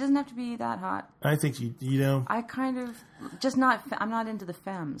 She doesn't have to be that hot. I think you know. I kind of just not. I'm not into the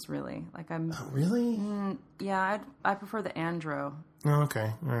femmes really. Like I'm. Really? Yeah, I prefer the andro. Oh,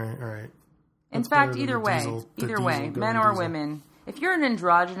 okay. All right. In That's fact, better than either the way, diesel- the either diesel way, going men or diesel. women. If you're an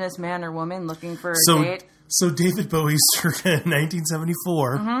androgynous man or woman looking for a So date, David Bowie circa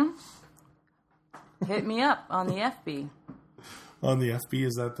 1974 hit me up on the FB. on the FB.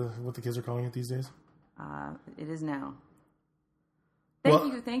 Is that what the kids are calling it these days? It is now.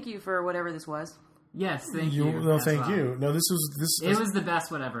 Well- Thank you for whatever this was. Yes, thank you. No, as thank well. you. No, this was It was the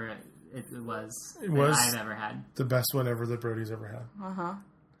best whatever it was was- that I've ever had. the best one ever that Brody's ever had.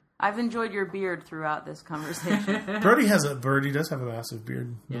 I've enjoyed your beard throughout this conversation. Brody does have a massive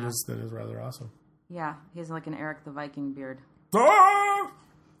beard. Yeah. That is rather awesome. Yeah, he has like an Eric the Viking beard. Ah!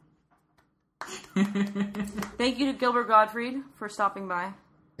 Thank you to Gilbert Gottfried for stopping by.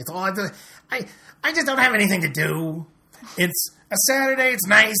 It's all I just don't have anything to do. It's a Saturday. It's a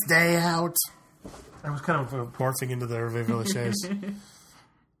nice day out. I was kind of morphing into the Hervé Villechaize.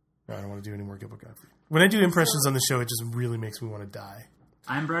 No, I don't want to do any more Gilbert Gottfried. When I do impressions on the show, it just really makes me want to die.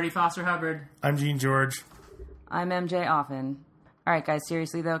 I'm Brody Foster Hubbard. I'm Gene George. I'm MJ Offen. All right, guys,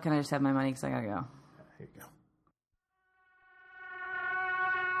 seriously, though, can I just have my money because I gotta go?